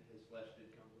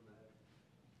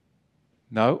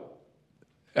 No.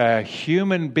 A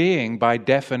human being, by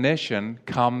definition,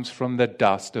 comes from the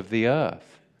dust of the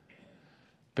earth.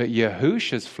 But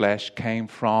Yahusha's flesh came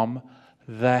from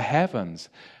the heavens.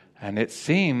 And it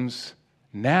seems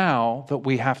now that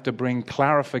we have to bring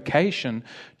clarification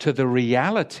to the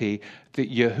reality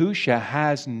that Yahusha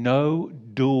has no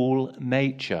dual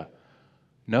nature.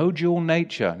 No dual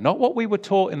nature. Not what we were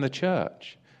taught in the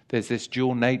church. There's this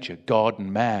dual nature, God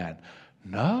and man.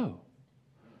 No.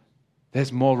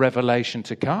 There's more revelation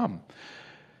to come.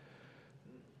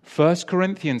 1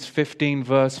 Corinthians 15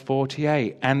 verse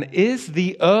 48. And is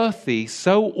the earthy,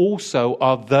 so also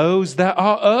are those that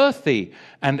are earthy.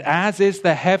 And as is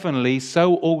the heavenly,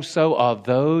 so also are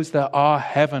those that are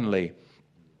heavenly.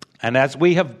 And as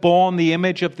we have borne the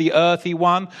image of the earthy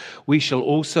one, we shall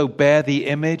also bear the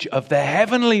image of the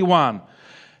heavenly one.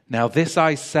 Now this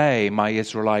I say, my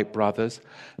Israelite brothers,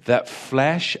 that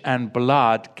flesh and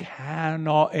blood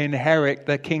cannot inherit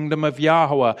the kingdom of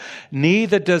Yahweh.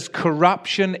 Neither does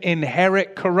corruption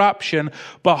inherit corruption.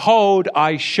 Behold,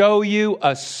 I show you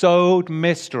a sewed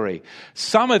mystery.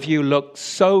 Some of you look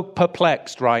so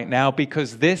perplexed right now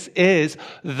because this is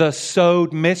the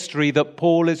sewed mystery that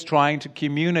Paul is trying to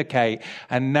communicate.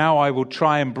 And now I will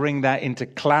try and bring that into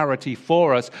clarity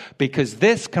for us, because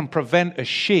this can prevent a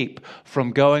sheep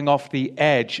from going off the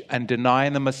edge and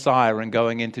denying the Messiah and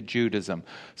going into Judaism.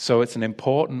 So it's an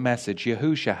important message.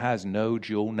 Yahusha has no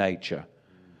dual nature,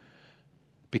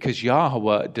 because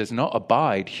Yahweh does not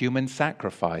abide human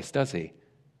sacrifice, does he?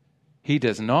 He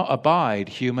does not abide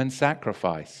human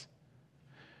sacrifice.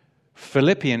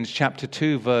 Philippians chapter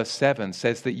 2 verse 7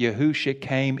 says that Yahusha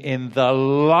came in the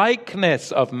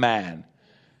likeness of man.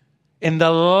 In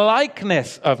the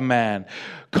likeness of man.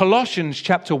 Colossians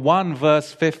chapter 1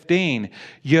 verse 15.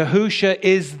 Yahusha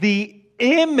is the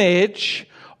image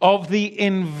of the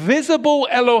invisible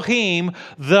Elohim,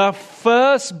 the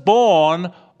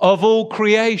firstborn of all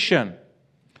creation.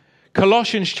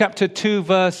 Colossians chapter 2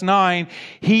 verse 9.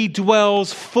 He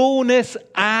dwells fullness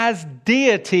as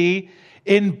deity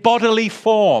in bodily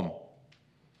form.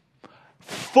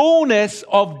 Fullness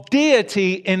of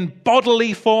deity in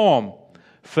bodily form.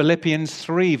 Philippians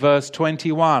 3 verse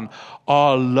 21,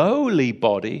 our lowly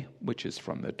body, which is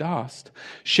from the dust,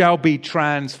 shall be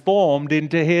transformed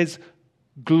into his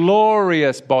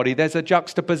glorious body. There's a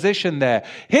juxtaposition there.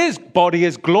 His body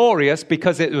is glorious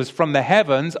because it was from the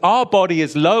heavens. Our body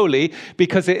is lowly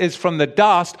because it is from the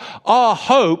dust. Our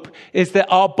hope is that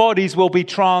our bodies will be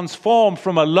transformed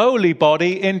from a lowly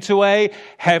body into a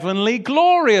heavenly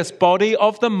glorious body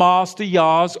of the Master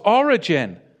Yah's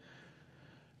origin.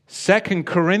 2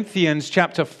 Corinthians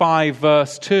chapter 5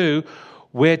 verse 2,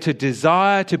 we're to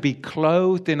desire to be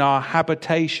clothed in our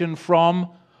habitation from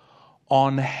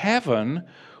on heaven,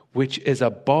 which is a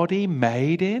body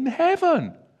made in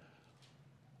heaven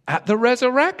at the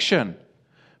resurrection.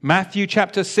 Matthew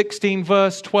chapter 16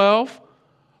 verse 12,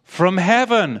 from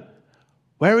heaven.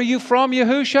 Where are you from,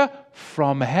 Yahusha?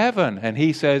 From heaven. And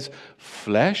he says,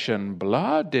 flesh and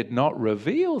blood did not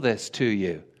reveal this to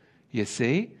you. You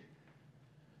see?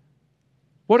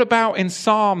 What about in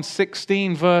Psalm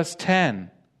 16 verse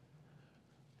 10?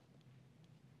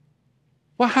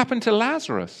 What happened to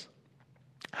Lazarus?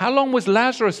 How long was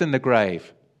Lazarus in the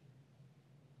grave?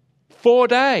 4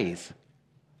 days.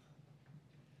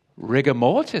 Rigor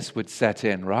mortis would set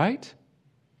in, right?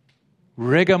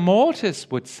 Rigor mortis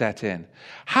would set in.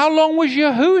 How long was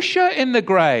Yahusha in the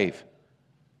grave?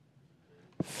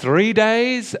 3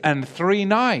 days and 3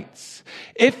 nights.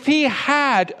 If he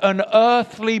had an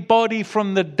earthly body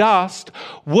from the dust,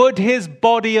 would his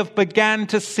body have begun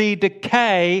to see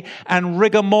decay and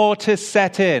rigor mortis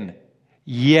set in?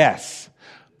 Yes.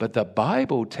 But the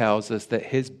Bible tells us that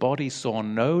his body saw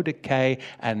no decay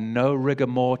and no rigor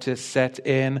mortis set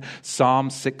in.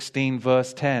 Psalm 16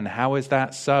 verse 10. How is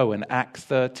that so? In Acts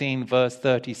 13 verse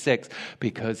 36.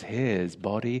 Because his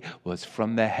body was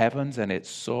from the heavens and it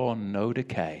saw no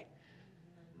decay.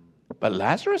 But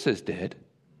Lazarus's did.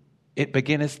 It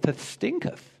beginneth to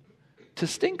stinketh. To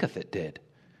stinketh it did.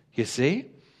 You see?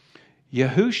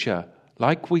 Yahusha,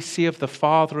 like we see of the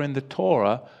Father in the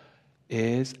Torah,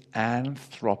 is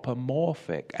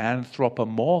anthropomorphic.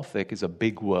 Anthropomorphic is a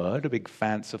big word, a big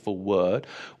fanciful word,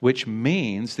 which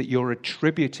means that you're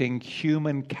attributing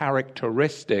human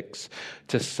characteristics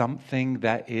to something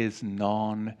that is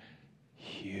non-human.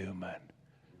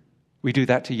 We do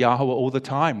that to Yahweh all the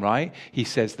time, right? He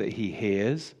says that he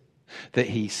hears, that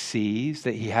he sees,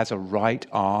 that he has a right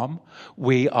arm.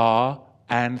 We are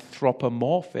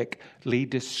anthropomorphically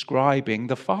describing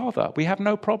the Father. We have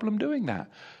no problem doing that.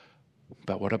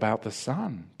 But what about the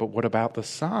Son?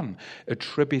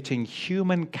 Attributing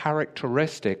human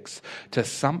characteristics to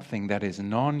something that is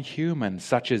non-human,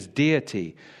 such as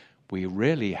deity. We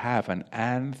really have an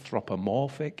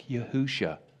anthropomorphic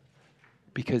Yahusha,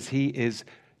 because he is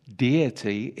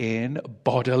deity in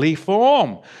bodily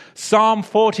form. Psalm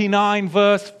 49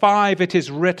 verse 5, it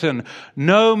is written,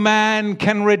 no man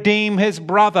can redeem his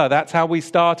brother. That's how we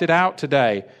started out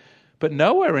today. But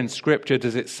nowhere in Scripture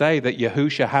does it say that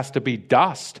Yahusha has to be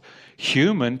dust,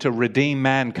 human, to redeem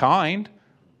mankind.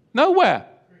 Nowhere.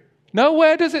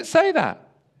 Nowhere does it say that.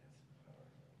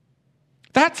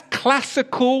 That's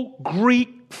classical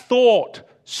Greek thought,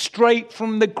 straight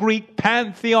from the Greek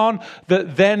pantheon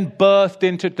that then birthed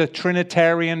into the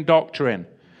Trinitarian doctrine.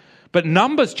 But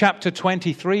Numbers chapter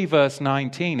 23, verse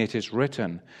 19, it is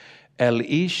written, El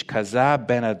ish kaza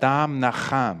ben adam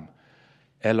nacham.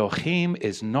 Elohim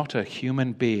is not a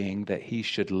human being that he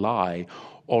should lie,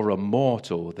 or a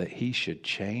mortal that he should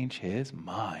change his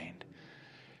mind.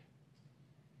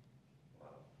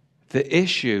 The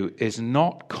issue is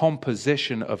not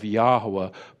composition of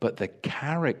Yahweh, but the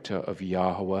character of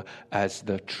Yahweh as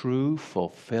the true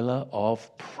fulfiller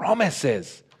of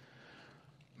promises.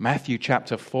 Matthew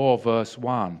chapter 4 verse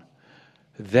 1.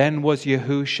 Then was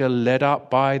Yahusha led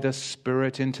up by the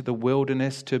Spirit into the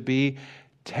wilderness to be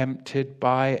tempted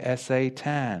by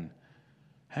Satan.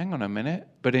 Hang on a minute.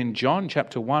 But in John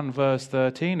chapter 1 verse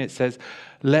 13 it says,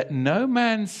 let no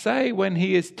man say when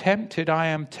he is tempted, I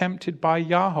am tempted by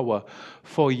Yahweh.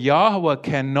 For Yahweh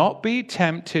cannot be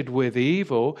tempted with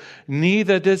evil,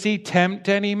 neither does he tempt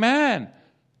any man.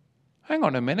 Hang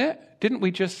on a minute. Didn't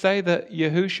we just say that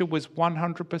Yahusha was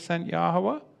 100%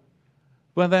 Yahweh?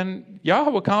 Well then,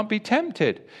 Yahweh can't be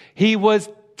tempted. He was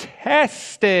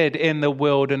tested in the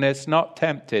wilderness, not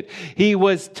tempted. He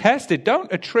was tested.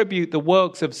 Don't attribute the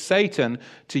works of Satan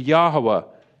to Yahweh.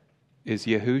 Is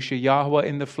Yahusha Yahweh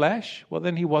in the flesh? Well,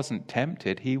 then he wasn't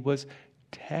tempted. He was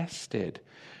tested.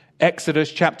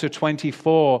 Exodus chapter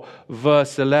 24,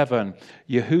 verse 11.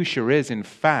 Yahusha is, in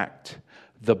fact,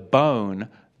 the bone,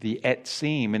 the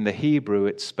etzim. In the Hebrew,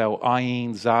 it's spelled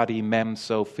ayin, zadi, mem,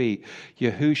 sophi.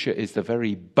 Yahusha is the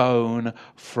very bone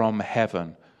from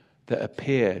heaven that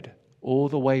appeared all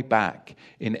the way back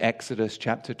in Exodus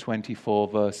chapter 24,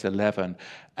 verse 11,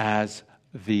 as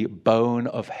the bone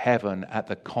of heaven at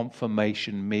the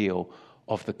confirmation meal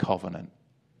of the covenant.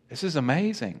 This is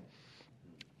amazing.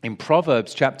 In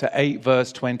Proverbs chapter 8,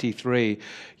 verse 23,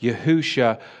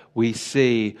 Yahusha, we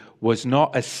see, was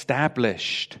not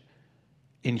established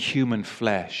in human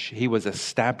flesh. He was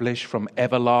established from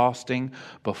everlasting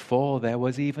before there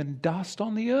was even dust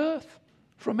on the earth.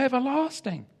 From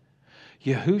everlasting.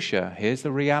 Yahusha, here's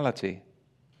the reality.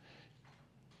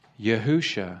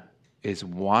 Yahusha is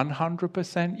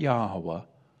 100% Yahweh,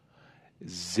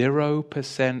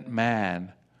 0%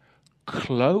 man,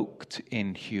 cloaked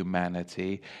in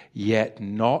humanity, yet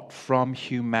not from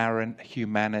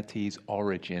humanity's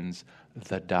origins,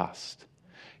 the dust.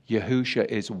 Yahusha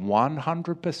is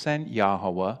 100%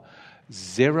 Yahweh,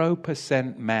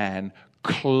 0% man,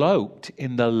 cloaked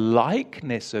in the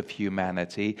likeness of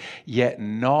humanity, yet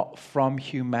not from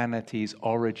humanity's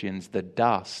origins, the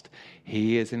dust.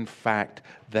 He is in fact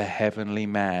the heavenly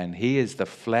man. He is the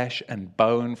flesh and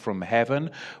bone from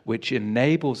heaven, which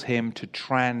enables him to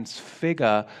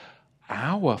transfigure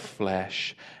our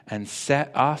flesh and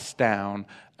set us down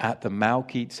at the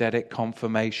Melchizedek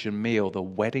confirmation meal, the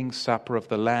wedding supper of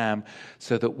the Lamb,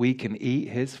 so that we can eat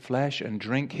his flesh and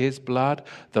drink his blood,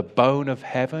 the bone of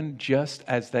heaven, just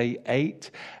as they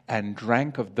ate and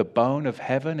drank of the bone of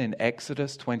heaven in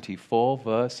Exodus 24,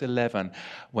 verse 11,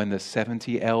 when the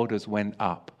 70 elders went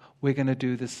up. We're going to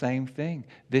do the same thing.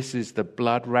 This is the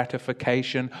blood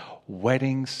ratification,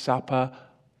 wedding supper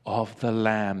of the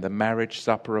Lamb, the marriage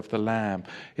supper of the Lamb.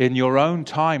 In your own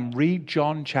time, read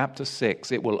John chapter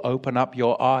 6. It will open up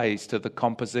your eyes to the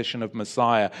composition of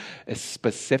Messiah,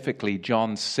 specifically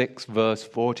John 6 verse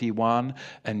 41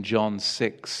 and John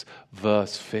 6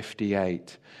 verse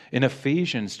 58. In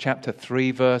Ephesians chapter 3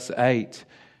 verse 8,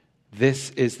 this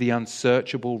is the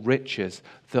unsearchable riches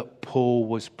that Paul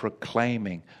was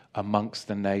proclaiming amongst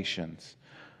the nations.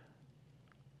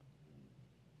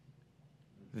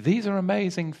 These are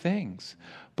amazing things.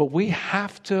 But we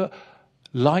have to,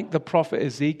 like the prophet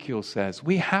Ezekiel says,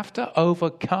 we have to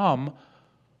overcome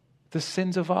the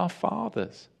sins of our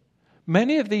fathers.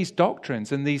 Many of these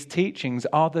doctrines and these teachings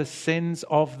are the sins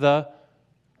of the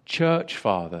church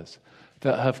fathers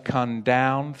that have come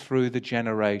down through the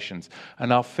generations.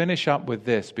 And I'll finish up with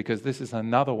this, because this is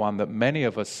another one that many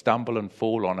of us stumble and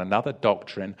fall on, another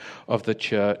doctrine of the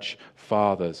church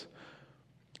fathers.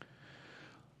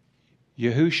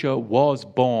 Yahushua was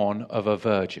born of a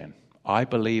virgin. I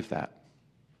believe that.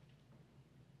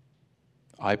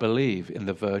 I believe in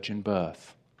the virgin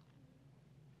birth.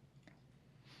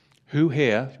 Who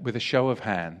here, with a show of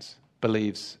hands,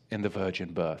 believes in the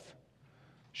virgin birth?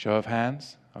 Show of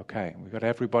hands? Okay, we've got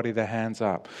everybody their hands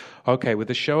up. Okay,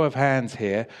 with a show of hands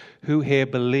here, who here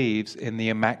believes in the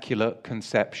Immaculate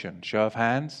Conception? Show of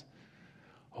hands?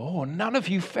 Oh, none of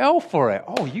you fell for it.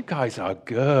 Oh, you guys are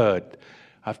good.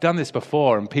 I've done this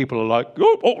before, and people are like,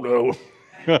 oh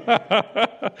no.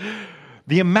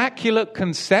 The Immaculate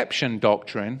Conception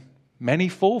doctrine, many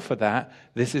fall for that.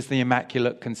 This is the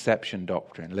Immaculate Conception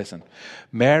doctrine. Listen,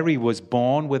 Mary was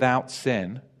born without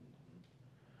sin.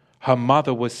 Her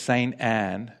mother was Saint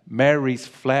Anne. Mary's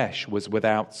flesh was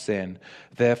without sin.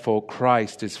 Therefore,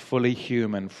 Christ is fully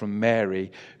human from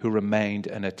Mary, who remained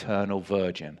an eternal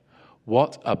virgin.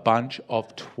 What a bunch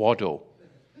of twaddle.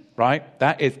 Right?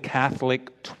 That is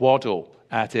Catholic twaddle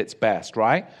at its best,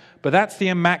 right? But that's the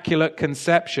Immaculate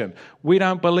Conception. We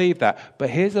don't believe that.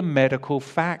 But here's a medical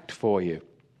fact for you.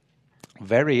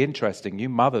 Very interesting. You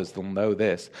mothers will know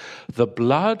this. The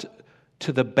blood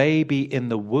to the baby in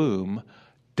the womb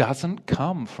doesn't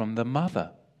come from the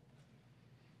mother.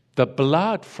 The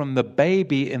blood from the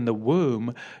baby in the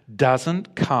womb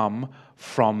doesn't come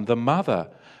from the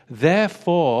mother.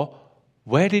 Therefore,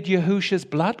 where did Yahushua's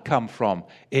blood come from?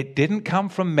 It didn't come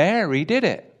from Mary, did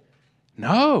it?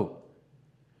 No.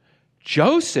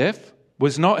 Joseph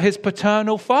was not his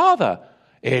paternal father.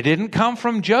 It didn't come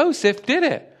from Joseph, did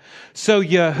it? So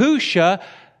Yahushua,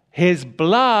 his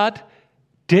blood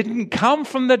didn't come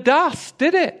from the dust,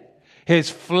 did it?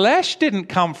 His flesh didn't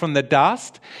come from the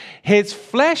dust. His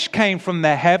flesh came from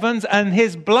the heavens, and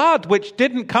his blood, which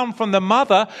didn't come from the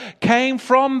mother, came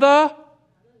from the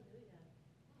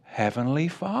Heavenly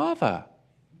Father.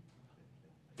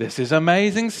 This is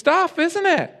amazing stuff, isn't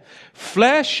it?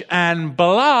 Flesh and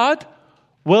blood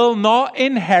will not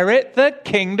inherit the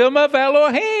kingdom of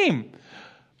Elohim.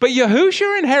 But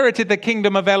Yahushua inherited the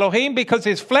kingdom of Elohim because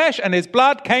his flesh and his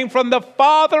blood came from the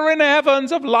Father in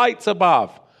heavens of lights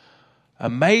above.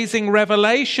 Amazing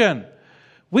revelation.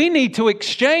 We need to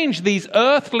exchange these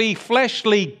earthly,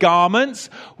 fleshly garments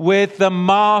with the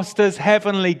Master's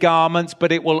heavenly garments,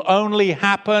 but it will only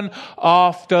happen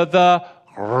after the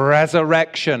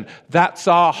resurrection. That's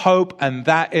our hope, and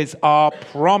that is our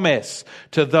promise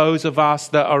to those of us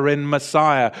that are in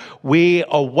Messiah. We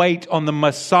await on the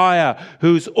Messiah,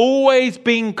 who's always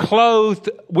been clothed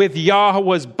with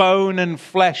Yahweh's bone and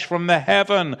flesh from the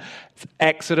heaven.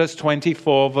 Exodus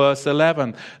 24 verse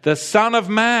 11. The Son of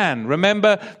Man.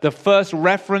 Remember the first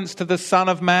reference to the Son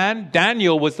of Man?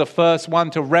 Daniel was the first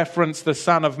one to reference the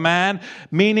Son of Man,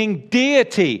 meaning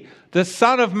deity. The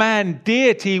Son of Man,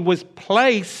 deity, was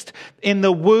placed in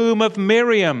the womb of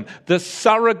Miriam, the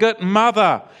surrogate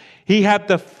mother. He had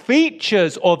the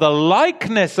features or the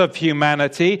likeness of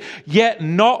humanity, yet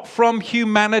not from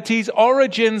humanity's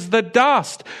origins, the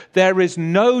dust. There is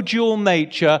no dual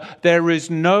nature. There is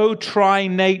no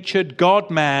tri-natured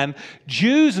God-man.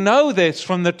 Jews know this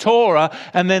from the Torah,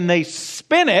 and then they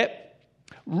spin it,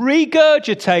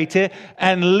 regurgitate it,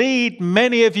 and lead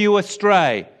many of you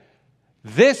astray.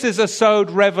 This is a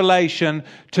sowed revelation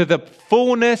to the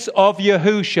fullness of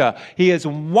Yahusha. He is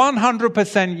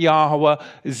 100% Yahweh,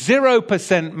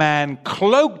 0% man,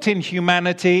 cloaked in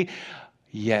humanity,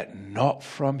 yet not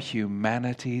from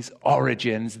humanity's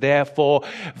origins. Therefore,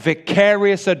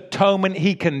 vicarious atonement,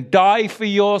 he can die for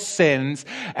your sins,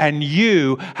 and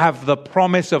you have the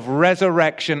promise of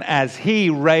resurrection as he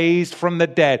raised from the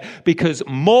dead, because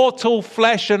mortal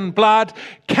flesh and blood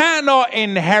cannot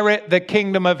inherit the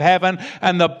kingdom of heaven.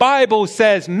 And the Bible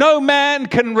says no man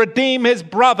can redeem his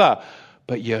brother.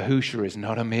 But Yahusha is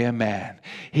not a mere man.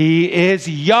 He is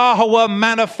Yahweh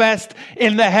manifest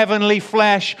in the heavenly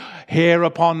flesh here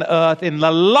upon earth in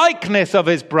the likeness of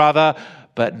his brother,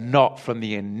 but not from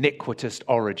the iniquitous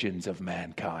origins of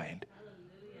mankind.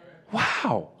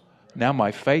 Wow. Now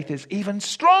my faith is even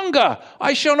stronger.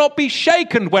 I shall not be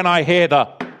shaken when I hear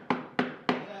the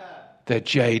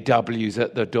JWs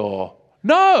at the door.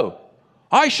 No.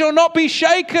 I shall not be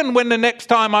shaken when the next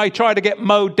time I try to get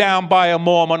mowed down by a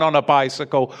Mormon on a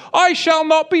bicycle. I shall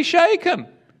not be shaken.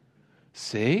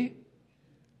 See?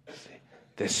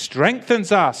 This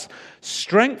strengthens us.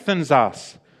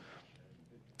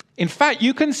 In fact,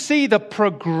 you can see the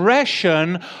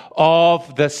progression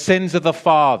of the sins of the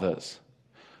fathers.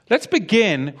 Let's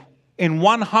begin in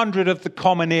 100 of the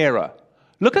Common Era.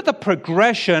 Look at the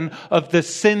progression of the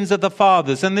sins of the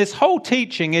fathers. And this whole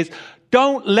teaching is,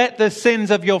 don't let the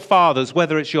sins of your fathers,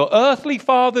 whether it's your earthly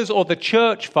fathers or the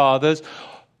church fathers,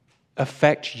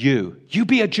 affect you. You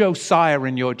be a Josiah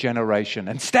in your generation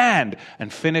and stand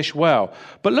and finish well.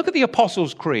 But look at the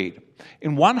Apostles' Creed.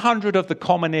 In 100 of the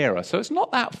Common Era, so it's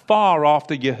not that far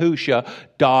after Yahusha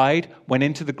died, went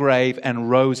into the grave and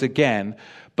rose again.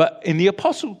 But in the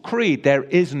Apostles' Creed, there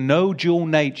is no dual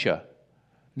nature.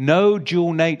 No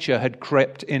dual nature had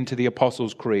crept into the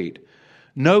Apostles' Creed.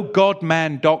 No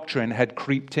God-man doctrine had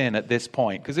creeped in at this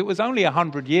point, because it was only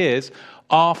 100 years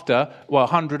after,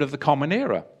 100 of the Common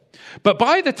Era. But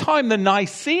by the time the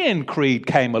Nicene Creed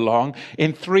came along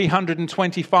in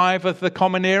 325 of the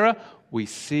Common Era, we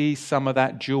see some of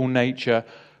that dual nature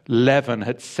leaven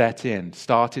had set in,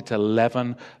 started to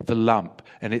leaven the lump.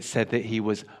 And it said that he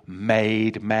was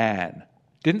made man.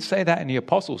 Didn't say that in the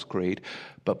Apostles' Creed,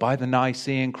 but by the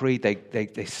Nicene Creed,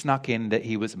 they snuck in that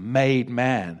he was made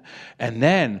man. And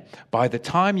then, by the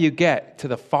time you get to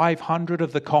the 500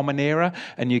 of the Common Era,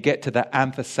 and you get to the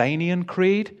Athanassian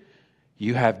Creed,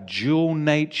 you have dual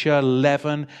nature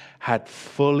leaven had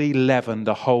fully leavened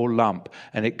the whole lump.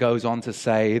 And it goes on to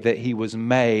say that he was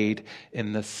made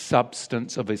in the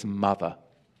substance of his mother.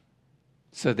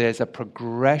 So there's a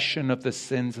progression of the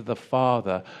sins of the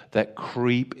father that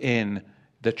creep in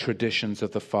the traditions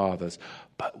of the fathers.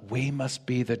 But we must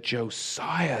be the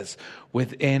Josiahs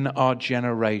within our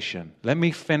generation. Let me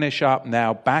finish up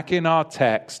now, back in our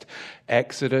text,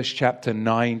 Exodus chapter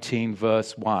 19,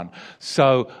 verse 1.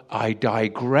 So I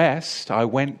digressed. I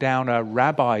went down a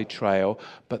rabbi trail,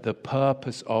 but the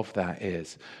purpose of that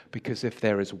is because if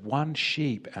there is one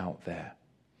sheep out there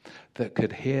that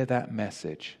could hear that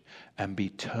message and be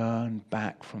turned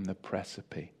back from the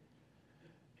precipice,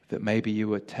 that maybe you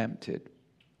were tempted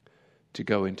to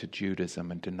go into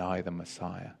Judaism and deny the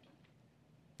Messiah.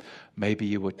 Maybe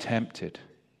you were tempted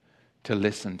to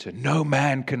listen to no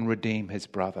man can redeem his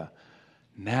brother.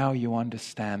 Now you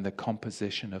understand the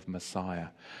composition of Messiah.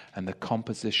 And the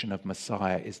composition of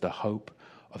Messiah is the hope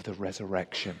of the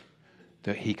resurrection.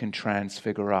 That he can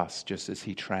transfigure us just as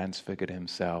he transfigured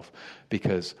himself.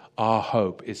 Because our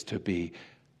hope is to be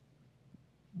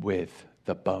with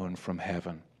the bone from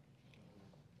heaven.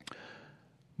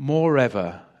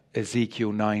 Moreover,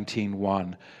 Ezekiel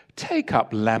 19:1, take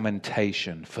up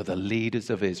lamentation for the leaders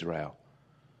of Israel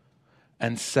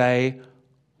and say,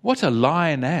 what a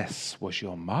lioness was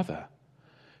your mother.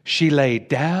 She lay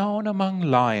down among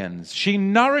lions. She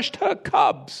nourished her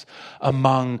cubs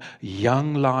among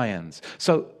young lions.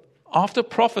 So after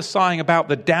prophesying about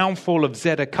the downfall of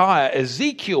Zedekiah,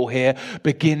 Ezekiel here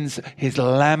begins his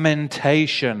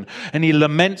lamentation. And he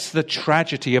laments the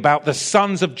tragedy about the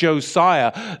sons of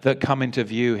Josiah that come into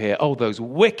view here. Oh, those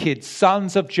wicked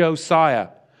sons of Josiah.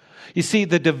 You see,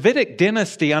 the Davidic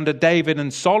dynasty under David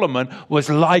and Solomon was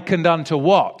likened unto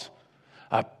what?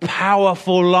 A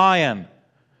powerful lion.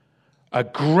 A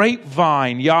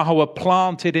grapevine Yahweh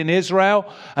planted in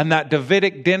Israel. And that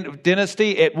Davidic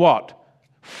dynasty, it what?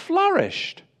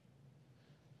 flourished.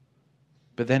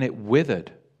 But then it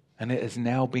withered, and it has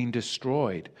now been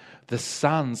destroyed. The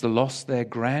sons lost their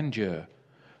grandeur,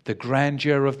 the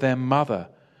grandeur of their mother.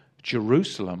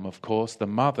 Jerusalem, of course, the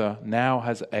mother, now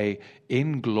has a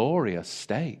inglorious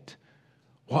state.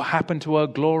 What happened to her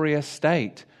glorious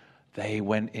state? They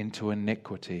went into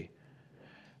iniquity.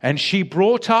 And she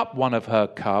brought up one of her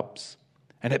cubs,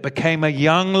 and it became a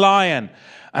young lion,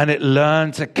 and it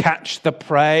learned to catch the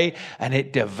prey, and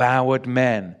it devoured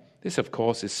men. This, of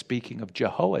course, is speaking of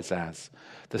Jehoazaz,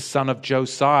 the son of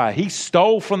Josiah. He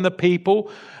stole from the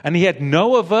people, and he had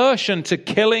no aversion to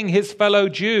killing his fellow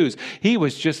Jews. He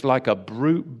was just like a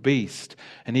brute beast,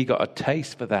 and he got a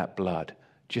taste for that blood,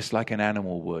 just like an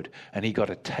animal would, and he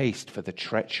got a taste for the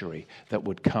treachery that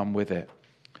would come with it.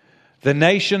 The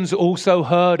nations also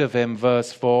heard of him,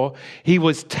 verse 4. He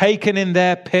was taken in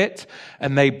their pit,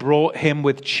 and they brought him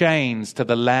with chains to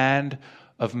the land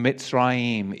of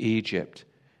Mitzrayim, Egypt.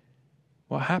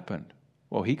 What happened?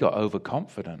 Well, he got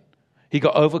overconfident. He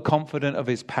got overconfident of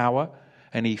his power,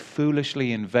 and he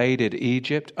foolishly invaded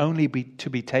Egypt, only to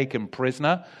be taken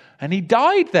prisoner, and he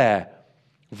died there.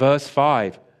 Verse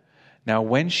 5. Now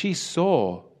when she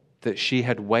saw that she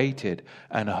had waited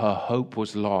and her hope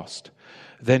was lost,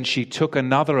 then she took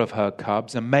another of her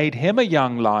cubs and made him a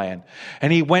young lion.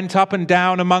 And he went up and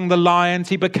down among the lions.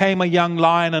 He became a young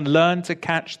lion and learned to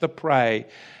catch the prey,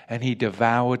 and he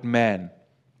devoured men.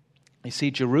 You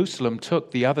see, Jerusalem took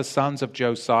the other sons of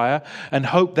Josiah and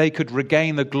hoped they could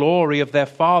regain the glory of their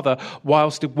father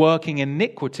whilst working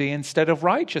iniquity instead of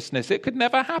righteousness. It could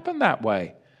never happen that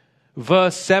way.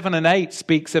 Verse 7 and 8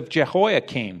 speaks of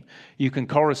Jehoiakim. You can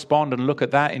correspond and look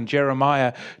at that in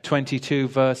Jeremiah 22,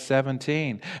 verse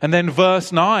 17. And then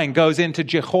verse 9 goes into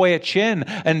Jehoiachin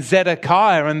and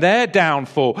Zedekiah and their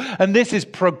downfall. And this is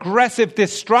progressive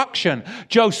destruction.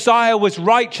 Josiah was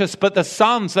righteous, but the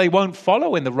sons, they won't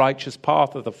follow in the righteous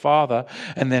path of the father.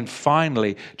 And then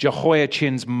finally,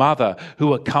 Jehoiachin's mother,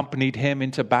 who accompanied him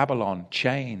into Babylon,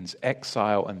 chains,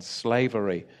 exile, and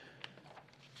slavery.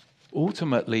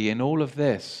 Ultimately, in all of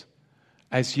this,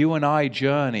 as you and I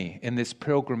journey in this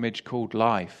pilgrimage called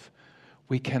life,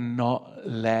 we cannot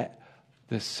let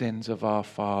the sins of our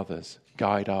fathers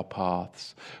guide our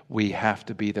paths. We have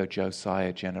to be the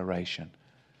Josiah generation.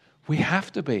 We have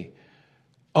to be.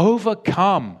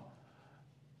 Overcome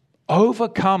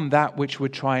that which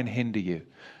would try and hinder you.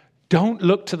 Don't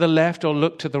look to the left or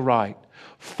look to the right.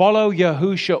 Follow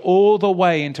Yahusha all the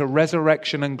way into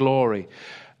resurrection and glory.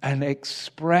 And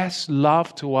express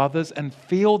love to others and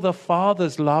feel the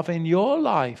Father's love in your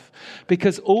life.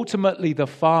 Because ultimately the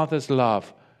Father's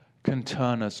love can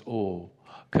turn us all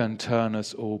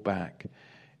back.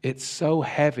 It's so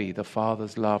heavy, the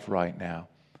Father's love right now.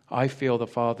 I feel the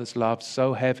Father's love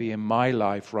so heavy in my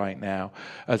life right now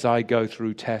as I go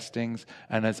through testings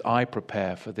and as I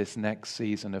prepare for this next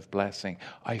season of blessing.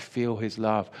 I feel His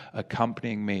love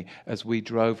accompanying me as we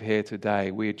drove here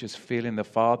today. We are just feeling the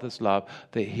Father's love,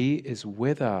 that He is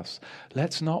with us.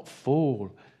 Let's not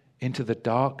fall into the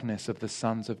darkness of the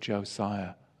sons of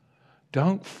Josiah.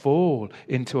 Don't fall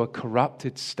into a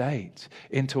corrupted state,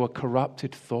 into a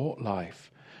corrupted thought life.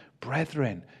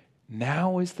 Brethren,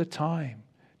 now is the time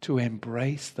to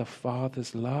embrace the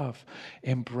Father's love.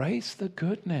 Embrace the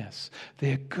goodness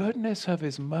of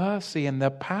His mercy and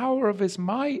the power of His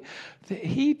might, that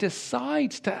He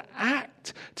decides to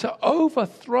act, to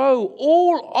overthrow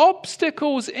all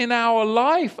obstacles in our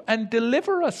life and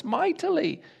deliver us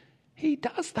mightily. He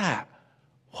does that.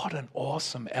 What an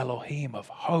awesome Elohim of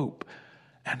hope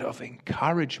and of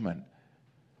encouragement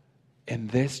in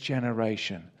this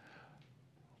generation.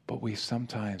 But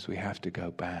sometimes we have to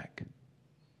go back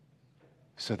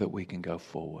so that we can go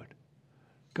forward.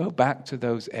 Go back to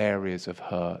those areas of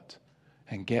hurt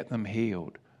and get them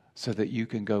healed so that you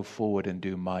can go forward and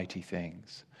do mighty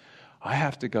things. I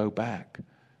have to go back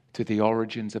to the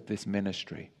origins of this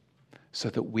ministry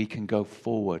so that we can go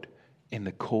forward in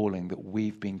the calling that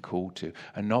we've been called to,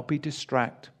 and not be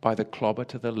distracted by the clobber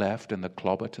to the left and the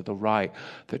clobber to the right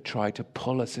that try to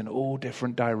pull us in all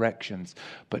different directions,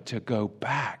 but to go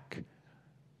back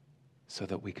so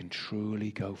that we can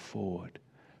truly go forward.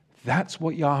 That's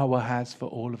what Yahweh has for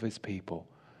all of His people.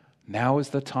 Now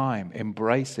is the time.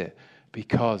 Embrace it,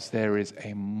 because there is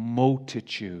a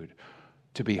multitude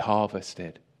to be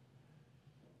harvested.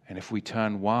 And if we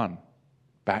turn one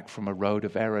back from a road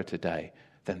of error today,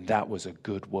 then that was a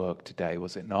good work today,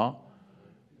 was it not?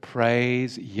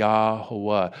 Praise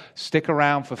Yahweh. Stick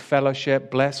around for fellowship.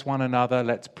 Bless one another.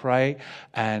 Let's pray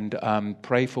and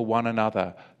pray for one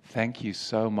another. Thank you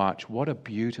so much. What a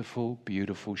beautiful,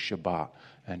 beautiful Shabbat.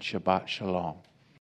 And Shabbat Shalom.